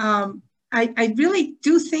 And I really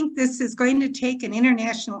do think this is going to take an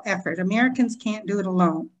international effort. Americans can't do it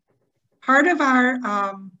alone. Part of our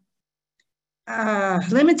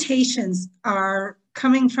limitations are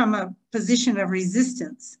coming from a position of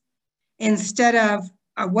resistance instead of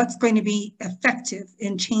what's going to be effective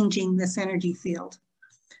in changing this energy field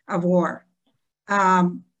of war.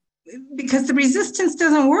 Because the resistance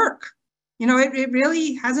doesn't work. You know, it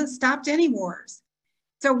really hasn't stopped any wars.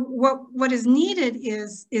 So what is needed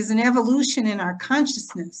is an evolution in our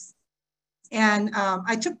consciousness. And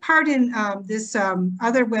I took part in this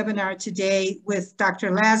other webinar today with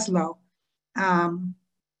Dr. Laszlo,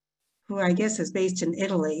 who I guess is based in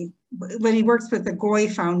Italy, but he works with the Goy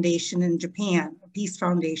Foundation in Japan, a peace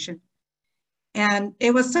foundation. And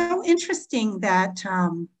it was so interesting that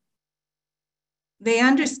they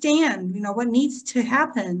understand, you know, what needs to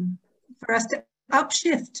happen for us to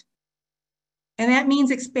upshift. And that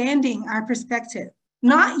means expanding our perspective,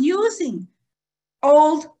 not using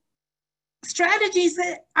old strategies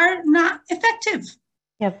that are not effective.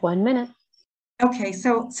 You have 1 minute. Okay,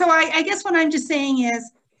 so I guess what I'm just saying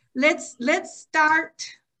is, let's start.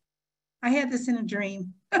 I had this in a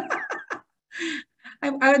dream.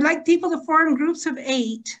 I would like people to form groups of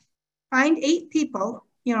 8, find 8 people,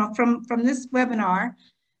 you know, from this webinar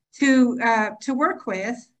to work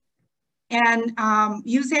with, and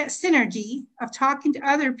use that synergy of talking to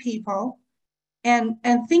other people and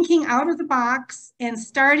thinking out of the box and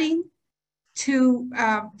starting to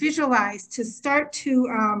visualize, to start to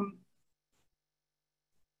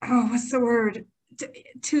oh, what's the word?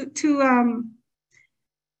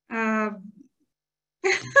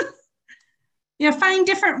 You know, find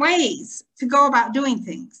different ways to go about doing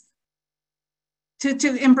things,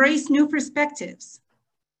 to embrace new perspectives,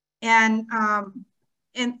 and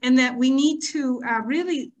that we need to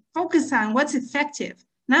really focus on what's effective,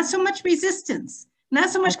 not so much resistance, not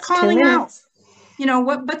so much calling out, you know,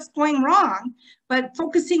 what's going wrong, but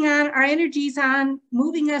focusing on our energies on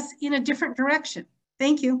moving us in a different direction.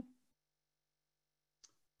 Thank you.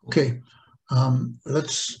 Okay,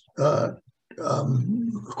 let's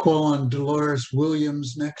call on Dolores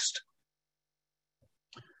Williams next,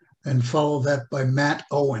 and follow that by Matt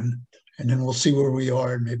Owen, and then we'll see where we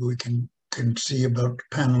are, and maybe we can see about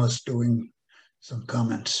the panelists doing some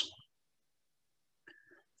comments.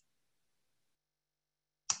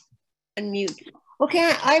 Unmute.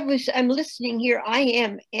 Okay, I'm listening here. I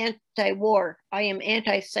am anti-war. I am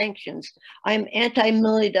anti-sanctions. I'm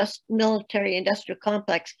anti-military industrial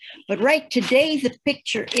complex. But right today, the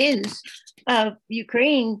picture is of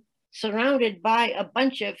Ukraine surrounded by a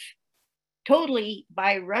bunch of totally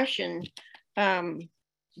by Russian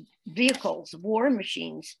vehicles, war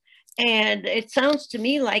machines. And it sounds to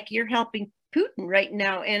me like you're helping Putin right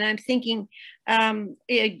now. And I'm thinking,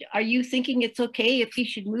 are you thinking it's okay if he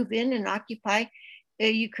should move in and occupy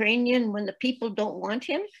Ukrainian when the people don't want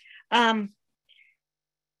him? All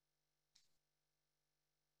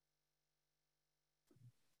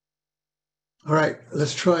right,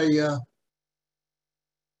 let's try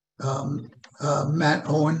Matt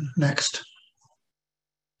Owen next.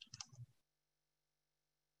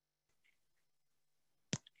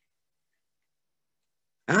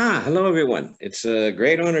 Hello, everyone. It's a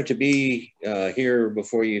great honor to be here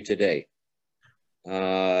before you today.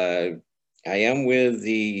 I am with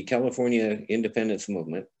the California Independence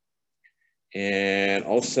Movement and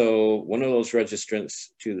also one of those registrants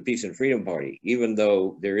to the Peace and Freedom Party, even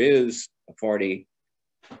though there is a party,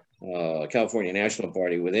 California National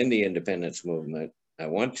Party within the Independence Movement. I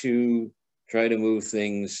want to try to move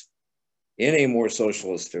things in a more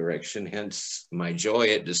socialist direction, hence my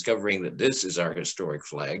joy at discovering that this is our historic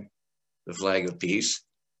flag, the flag of peace,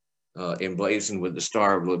 emblazoned with the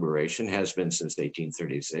Star of Liberation, has been since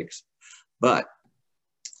 1836. But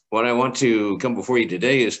what I want to come before you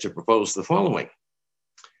today is to propose the following.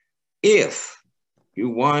 If you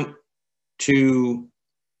want to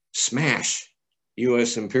smash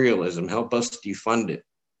US imperialism, help us defund it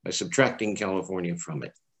by subtracting California from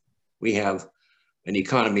it. We have an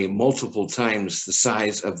economy multiple times the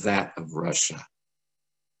size of that of Russia.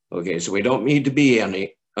 Okay, so we don't need to be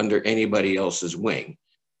under anybody else's wing.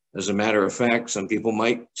 As a matter of fact, some people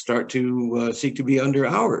might start to seek to be under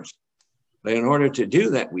ours. But in order to do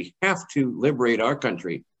that, we have to liberate our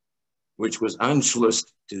country, which was Anschluss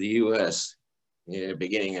to the US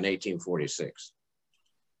beginning in 1846.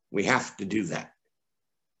 We have to do that.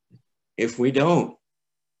 If we don't,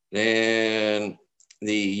 then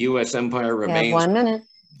the US empire remains. 1 minute.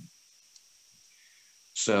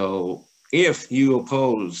 So if you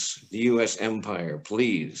oppose the US empire,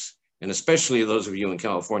 please, and especially those of you in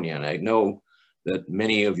California, and I know that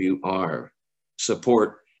many of you are,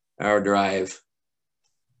 support our drive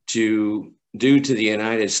to do to the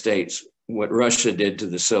United States what Russia did to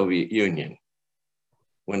the Soviet Union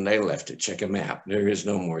when they left it. Check a map. There is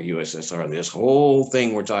no more USSR. This whole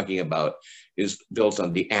thing we're talking about is built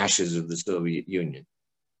on the ashes of the Soviet Union.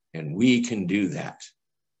 And we can do that.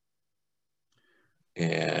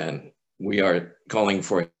 And we are calling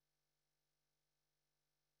for it.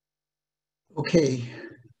 Okay,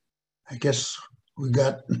 I guess we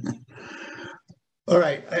got, all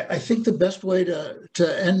right. I think the best way to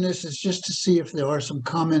end this is just to see if there are some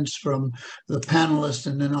comments from the panelists,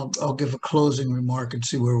 and then I'll give a closing remark and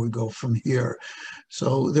see where we go from here.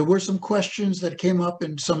 So there were some questions that came up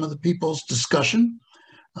in some of the people's discussion.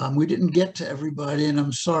 We didn't get to everybody, and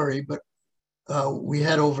I'm sorry, but we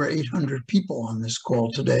had over 800 people on this call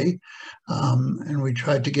today, and we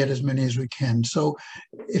tried to get as many as we can. So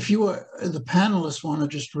if the panelists want to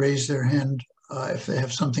just raise their hand if they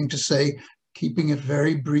have something to say, keeping it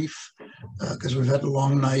very brief, because we've had a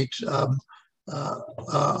long night,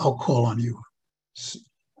 I'll call on you.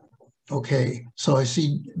 Okay, so I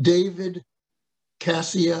see David,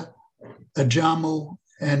 Cassia, Ajamu,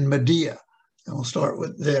 and Medea. And we'll start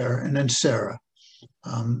with there, and then Sarah.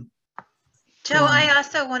 Joe, I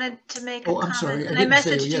also wanted to make a comment. Sorry. And I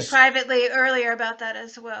messaged you privately earlier about that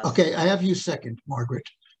as well. Okay, I have you second, Margaret.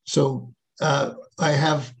 So I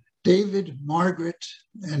have David, Margaret,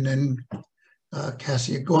 and then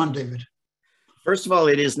Cassia. Go on, David. First of all,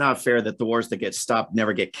 it is not fair that the wars that get stopped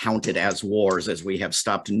never get counted as wars, as we have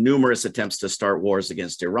stopped numerous attempts to start wars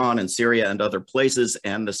against Iran and Syria and other places,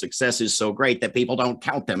 and the success is so great that people don't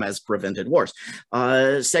count them as prevented wars.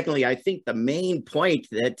 Secondly, I think the main point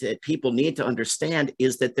that people need to understand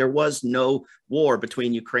is that there was no war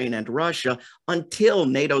between Ukraine and Russia until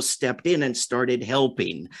NATO stepped in and started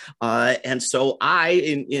helping. And so I,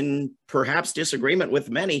 in perhaps disagreement with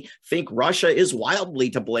many, think Russia is wildly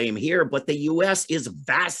to blame here, but the US is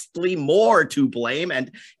vastly more to blame.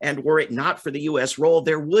 And were it not for the US role,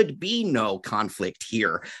 there would be no conflict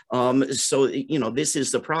here. So, you know, this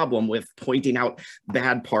is the problem with pointing out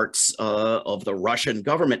bad parts of the Russian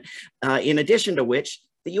government. In addition to which,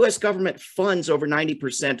 the US government funds over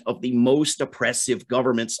 90% of the most oppressive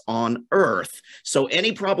governments on earth. So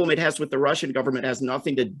any problem it has with the Russian government has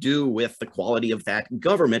nothing to do with the quality of that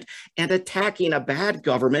government. And attacking a bad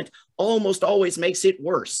government almost always makes it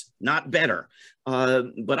worse, not better.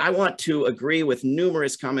 But I want to agree with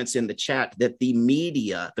numerous comments in the chat that the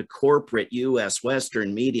media, the corporate US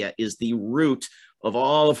Western media, is the root of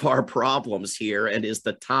all of our problems here and is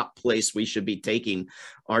the top place we should be taking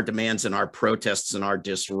our demands and our protests and our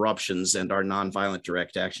disruptions and our nonviolent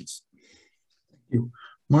direct actions. Thank you.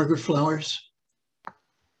 Margaret Flowers.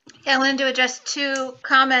 Yeah, I wanted to address two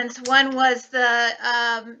comments. One was the,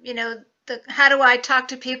 how do I talk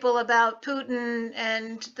to people about Putin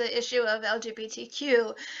and the issue of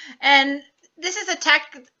LGBTQ? And this is a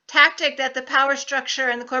tactic that the power structure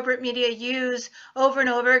and the corporate media use over and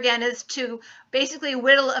over again, is to basically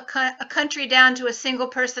whittle a country down to a single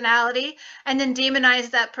personality and then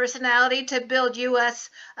demonize that personality to build U.S.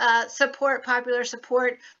 Popular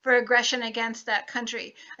support for aggression against that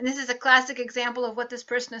country. And this is a classic example of what this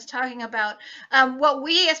person is talking about. What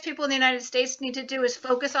we as people in the United States need to do is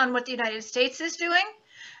focus on what the United States is doing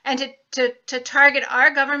and to target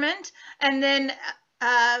our government, and then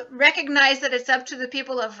recognize that it's up to the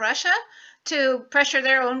people of Russia to pressure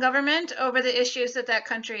their own government over the issues that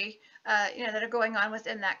country, that are going on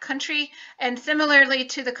within that country. And similarly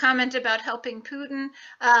to the comment about helping Putin,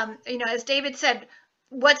 as David said,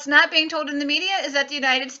 what's not being told in the media is that the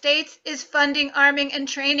United States is funding, arming, and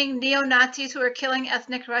training neo-Nazis who are killing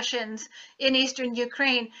ethnic Russians in eastern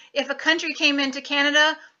Ukraine. If a country came into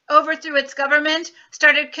Canada, overthrew its government,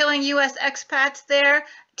 started killing U.S. expats there,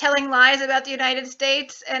 telling lies about the United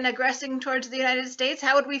States and aggressing towards the United States,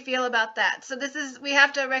 how would we feel about that? So we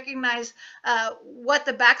have to recognize what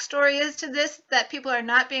the backstory is to this, that people are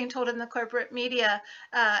not being told in the corporate media,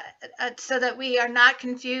 so that we are not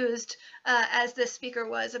confused, as this speaker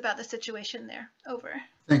was, about the situation there. Over.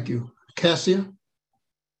 Thank you. Cassia?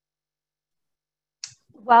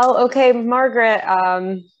 Well, okay, Margaret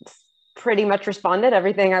pretty much responded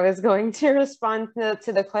everything I was going to respond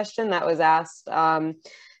to the question that was asked,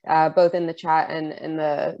 both in the chat and in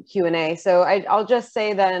the Q&A. So I'll just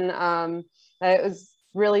say then that it was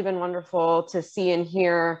really been wonderful to see and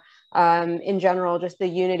hear in general just the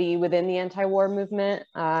unity within the anti-war movement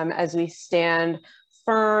as we stand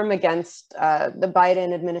firm against the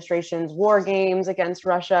Biden administration's war games against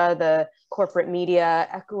Russia, the corporate media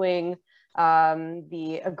echoing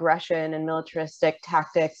the aggression and militaristic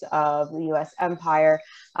tactics of the US empire.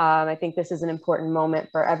 I think this is an important moment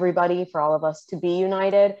for everybody, for all of us to be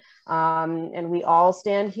united. And we all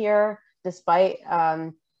stand here despite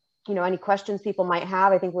any questions people might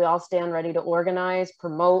have. I think we all stand ready to organize,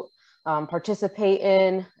 promote, participate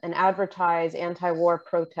in, and advertise anti-war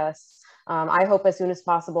protests. I hope as soon as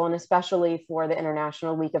possible, and especially for the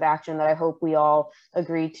International Week of Action that I hope we all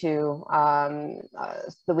agree to,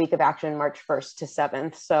 the Week of Action, March 1st to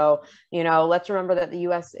 7th. So, let's remember that the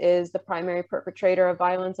US is the primary perpetrator of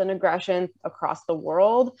violence and aggression across the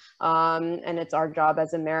world. And it's our job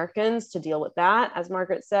as Americans to deal with that, as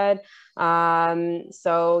Margaret said.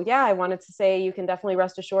 So yeah, I wanted to say you can definitely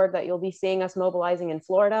rest assured that you'll be seeing us mobilizing in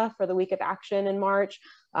Florida for the Week of Action in March.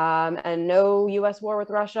 And no US war with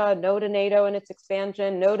Russia, no to NATO and its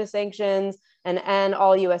expansion, no to sanctions, and end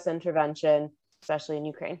all US intervention, especially in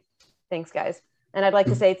Ukraine. Thanks, guys. And I'd like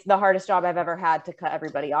to say it's the hardest job I've ever had to cut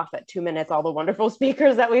everybody off at 2 minutes, all the wonderful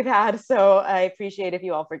speakers that we've had. So I appreciate if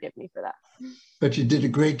you all forgive me for that. But you did a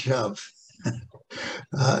great job.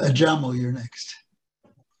 Ajamo, you're next.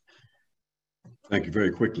 Thank you.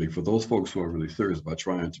 Very quickly, for those folks who are really serious about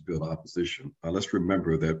trying to build opposition, let's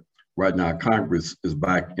remember that right now, Congress is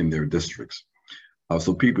back in their districts.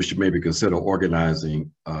 So people should maybe consider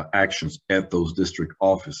organizing actions at those district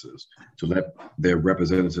offices to let their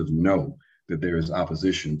representatives know that there is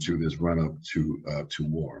opposition to this run-up to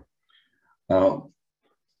war.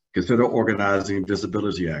 Consider organizing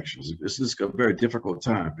disability actions. This is a very difficult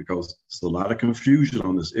time because there's a lot of confusion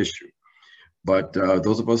on this issue. But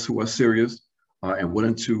those of us who are serious and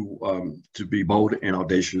willing to be bold and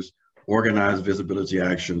audacious, organize visibility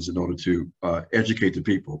actions in order to educate the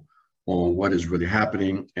people on what is really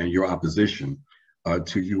happening and your opposition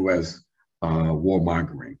to U.S.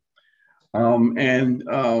 warmongering.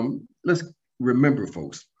 Let's remember,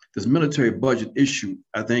 folks, this military budget issue,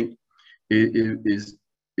 I think, is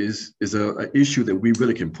an issue that we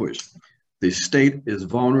really can push. The state is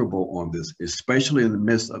vulnerable on this, especially in the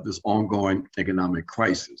midst of this ongoing economic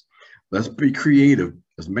crisis. Let's be creative.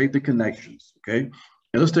 Let's make the connections, okay?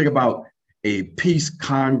 And let's think about a peace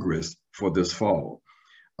Congress for this fall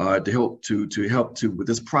to help with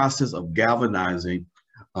this process of galvanizing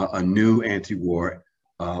a new anti-war,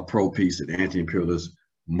 pro-peace and anti-imperialist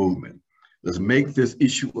movement. Let's make this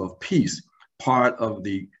issue of peace part of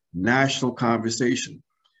the national conversation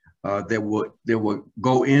that will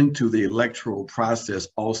go into the electoral process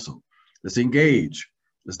also. Let's engage.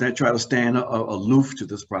 Let's not try to stand aloof to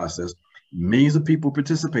this process. Millions of people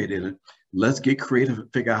participate in it. Let's get creative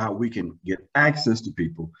and figure out how we can get access to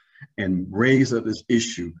people and raise up this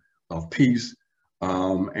issue of peace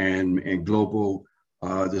and global,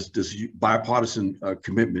 this bipartisan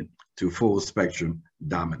commitment to full spectrum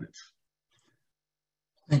dominance.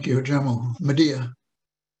 Thank you, Jamal. Medea.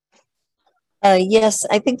 Yes,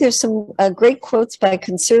 I think there's some great quotes by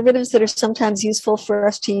conservatives that are sometimes useful for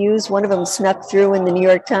us to use. One of them snuck through in the New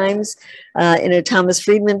York Times in a Thomas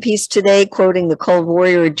Friedman piece today, quoting the Cold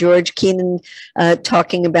Warrior George Kennan,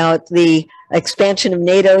 talking about the expansion of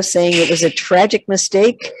NATO, saying it was a tragic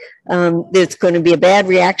mistake. There's going to be a bad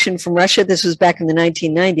reaction from Russia. This was back in the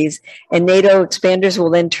 1990s. And NATO expanders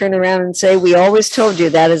will then turn around and say, we always told you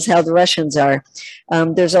that is how the Russians are.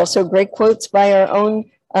 There's also great quotes by our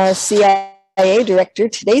own CIA director,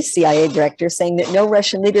 today's CIA director, saying that no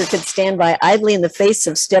Russian leader could stand by idly in the face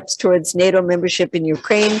of steps towards NATO membership in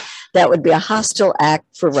Ukraine. That would be a hostile act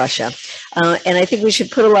for Russia. And I think we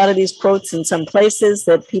should put a lot of these quotes in some places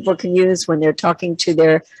that people can use when they're talking to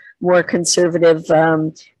their more conservative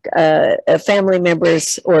family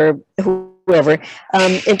members or whoever.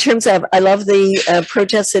 In terms of, I love the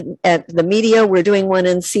protests at the media. We're doing one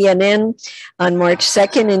in CNN on March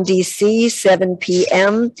 2nd in DC, 7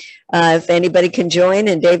 p.m. If anybody can join,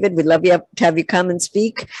 and David, we'd love to have you come and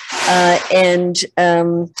speak.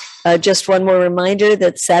 Just one more reminder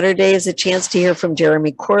that Saturday is a chance to hear from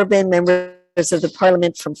Jeremy Corbyn, members of the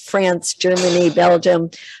parliament from France, Germany, Belgium,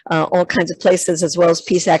 all kinds of places, as well as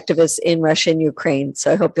peace activists in Russia and Ukraine.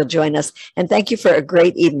 So I hope you'll join us. And thank you for a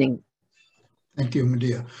great evening. Thank you,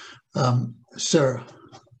 Medea. Sarah.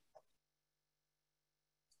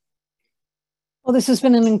 Well, this has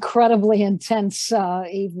been an incredibly intense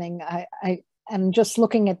evening. I am just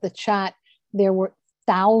looking at the chat. There were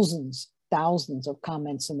thousands of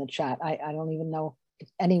comments in the chat. I don't even know if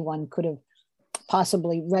anyone could have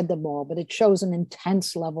possibly read them all, but it shows an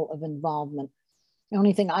intense level of involvement. The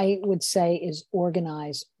only thing I would say is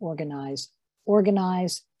organize, organize,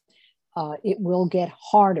 organize. It will get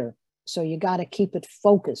harder. So you got to keep it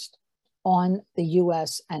focused on the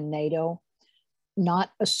US and NATO,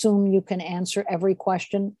 not assume you can answer every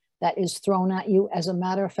question that is thrown at you. As a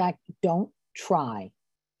matter of fact, don't try.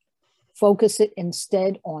 Focus it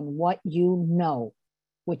instead on what you know,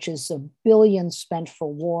 which is $1 billion spent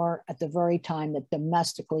for war at the very time that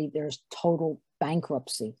domestically there's total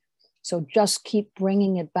bankruptcy. So just keep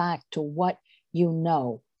bringing it back to what you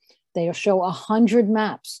know. They show 100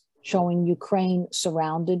 maps showing Ukraine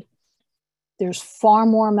surrounded. There's far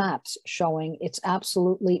more maps showing it's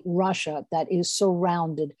absolutely Russia that is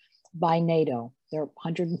surrounded by NATO. There are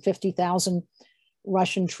 150,000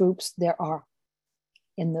 Russian troops. There are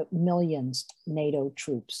in the millions NATO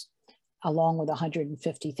troops, along with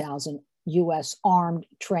 150,000 US armed,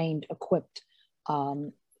 trained, equipped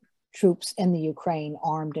troops in the Ukraine,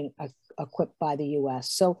 armed and equipped by the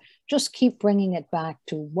US. So just keep bringing it back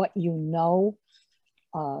to what you know,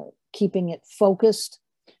 keeping it focused.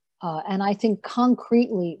 And I think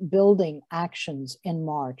concretely building actions in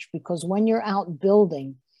March, because when you're out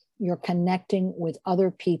building, you're connecting with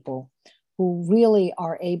other people who really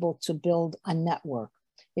are able to build a network.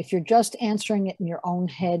 If you're just answering it in your own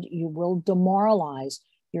head, you will demoralize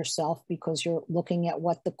yourself because you're looking at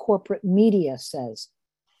what the corporate media says.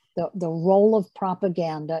 The role of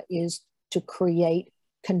propaganda is to create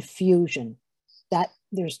confusion. That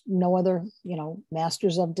there's no other,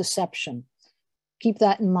 masters of deception. Keep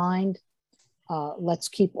that in mind. Let's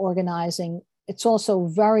keep organizing. It's also a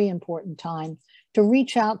very important time to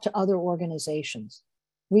reach out to other organizations,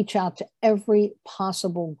 reach out to every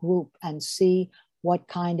possible group and see what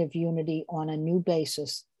kind of unity on a new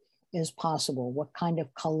basis is possible, what kind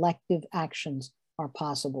of collective actions are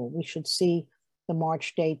possible. We should see the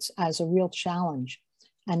March dates as a real challenge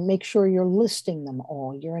and make sure you're listing them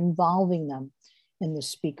all, you're involving them in the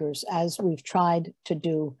speakers as we've tried to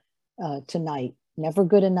do tonight. Never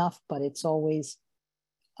good enough, but it's always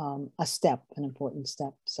a step, an important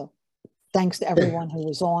step. So thanks to everyone who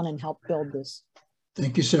was on and helped build this.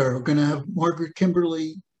 Thank you, Sarah. We're going to have Margaret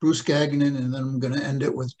Kimberly, Bruce Gagnon, and then I'm going to end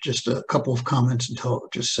it with just a couple of comments and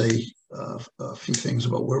just say a few things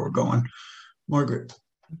about where we're going. Margaret.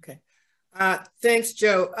 Okay. Thanks,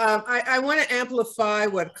 Joe. I want to amplify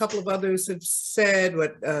what a couple of others have said,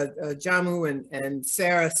 what Jamu and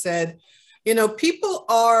Sarah said. People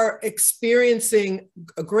are experiencing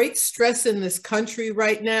a great stress in this country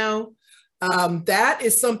right now. That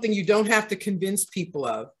is something you don't have to convince people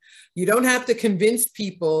of. You don't have to convince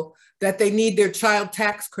people that they need their child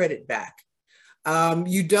tax credit back.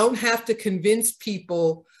 You don't have to convince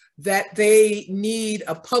people that they need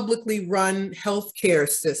a publicly run healthcare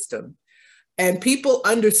system. And people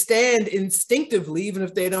understand instinctively, even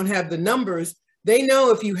if they don't have the numbers, they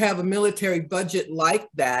know if you have a military budget like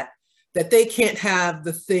that, that they can't have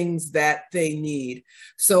the things that they need.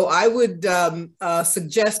 So I would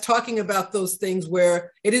suggest talking about those things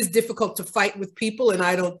where it is difficult to fight with people, and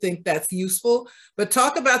I don't think that's useful, but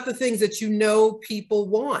talk about the things that people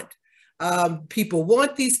want. People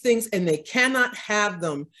want these things and they cannot have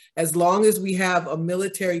them as long as we have a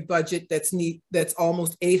military budget that's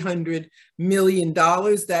almost $800 million.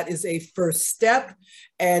 That is a first step.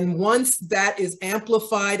 And once that is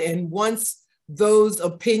amplified and once those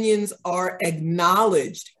opinions are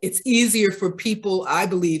acknowledged, it's easier for people, I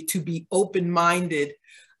believe, to be open-minded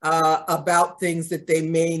about things that they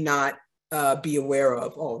may not be aware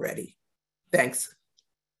of already. Thanks.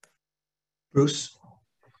 Bruce?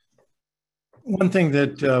 One thing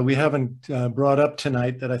that we haven't brought up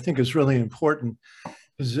tonight that I think is really important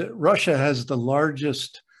is that Russia has the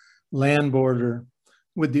largest land border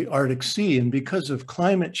with the Arctic Sea. And because of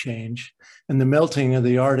climate change and the melting of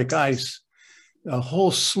the Arctic ice, a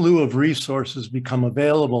whole slew of resources become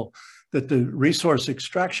available that the resource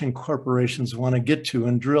extraction corporations want to get to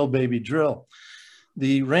and drill, baby, drill.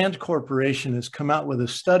 The RAND Corporation has come out with a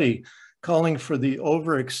study calling for the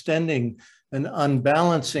overextending and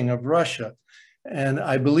unbalancing of Russia. And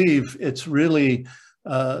I believe it's really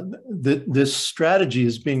this strategy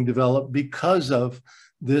is being developed because of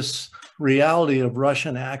this reality of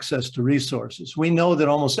Russian access to resources. We know that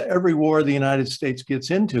almost every war the United States gets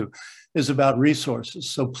into is about resources.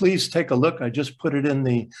 So please take a look. I just put it in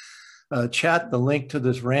the chat, the link to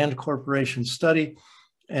this RAND Corporation study,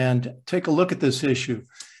 and take a look at this issue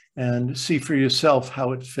and see for yourself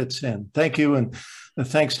how it fits in. Thank you, and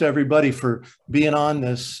thanks to everybody for being on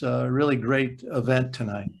this really great event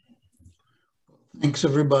tonight. Thanks,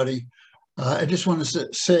 everybody. I just want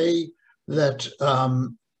to say that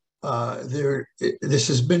this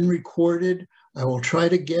has been recorded. I will try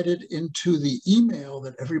to get it into the email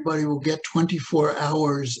that everybody will get 24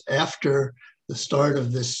 hours after the start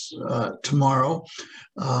of this tomorrow.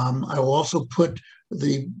 I will also put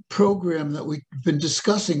the program that we've been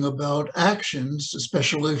discussing about actions,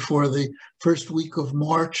 especially for the first week of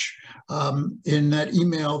March, in that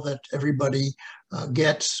email that everybody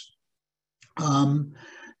gets. And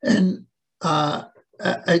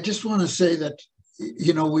I just want to say that,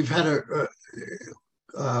 you know, we've had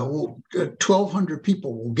 1,200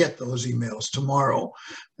 people will get those emails tomorrow.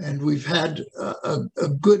 And we've had a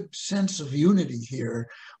good sense of unity here.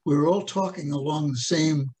 We're all talking along the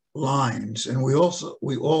same lines, and we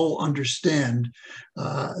all understand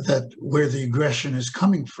that where the aggression is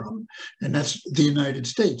coming from, and that's the United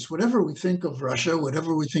States. Whatever we think of Russia,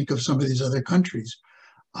 whatever we think of some of these other countries,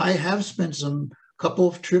 I have spent couple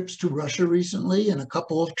of trips to Russia recently and a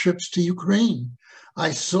couple of trips to Ukraine.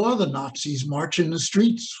 I saw the Nazis march in the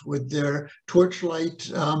streets with their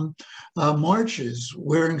torchlight marches,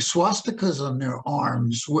 wearing swastikas on their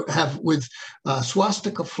arms, with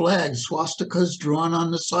swastika flags, swastikas drawn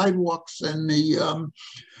on the sidewalks and the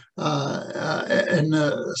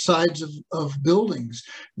sides of buildings.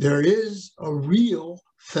 There is a real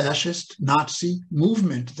fascist Nazi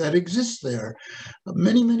movement that exists there.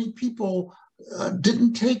 Many people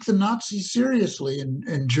didn't take the Nazis seriously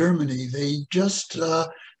in Germany. They just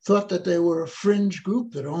thought that they were a fringe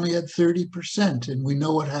group that only had 30%, and we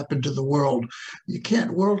know what happened to the world.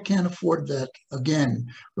 World can't afford that again.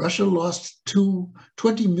 Russia lost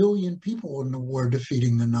 20 million people in the war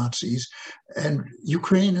defeating the Nazis, and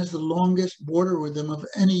Ukraine has the longest border with them of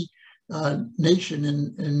any nation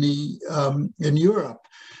in Europe.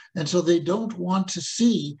 And so they don't want to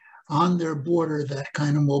see on their border that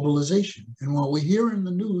kind of mobilization. And while we hear in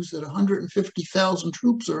the news that 150,000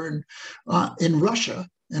 troops are in Russia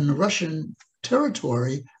and the Russian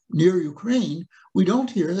territory near Ukraine, we don't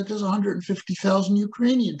hear that there's 150,000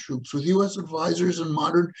 Ukrainian troops with U.S. advisors and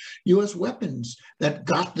modern U.S. weapons that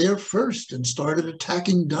got there first and started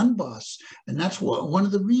attacking Donbass. And that's one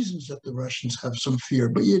of the reasons that the Russians have some fear.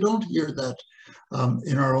 But you don't hear that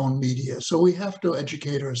in our own media. So we have to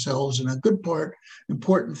educate ourselves, and a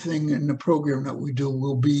important thing in the program that we do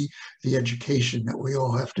will be the education that we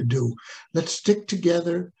all have to do. Let's stick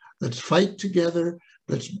together. Let's fight together.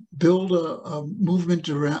 Let's build a movement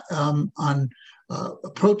around on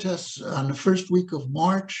protests on the first week of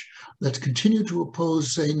March. Let's continue to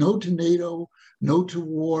say no to NATO, no to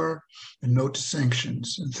war, and no to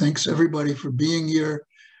sanctions. And thanks everybody for being here.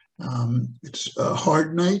 It's a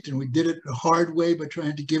hard night, and we did it a hard way by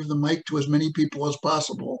trying to give the mic to as many people as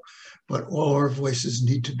possible, but all our voices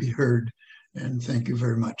need to be heard. And thank you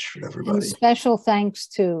very much for everybody. And special thanks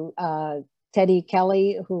to Teddy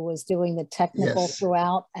Kelly, who was doing the technical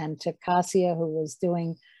throughout, and to Cassia, who was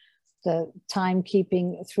doing the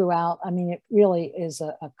timekeeping throughout. I mean, it really is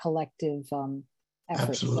a collective effort.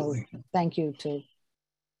 Absolutely. So thank you to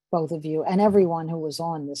both of you and everyone who was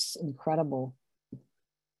on this incredible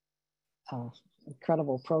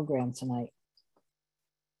program tonight.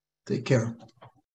 Take care.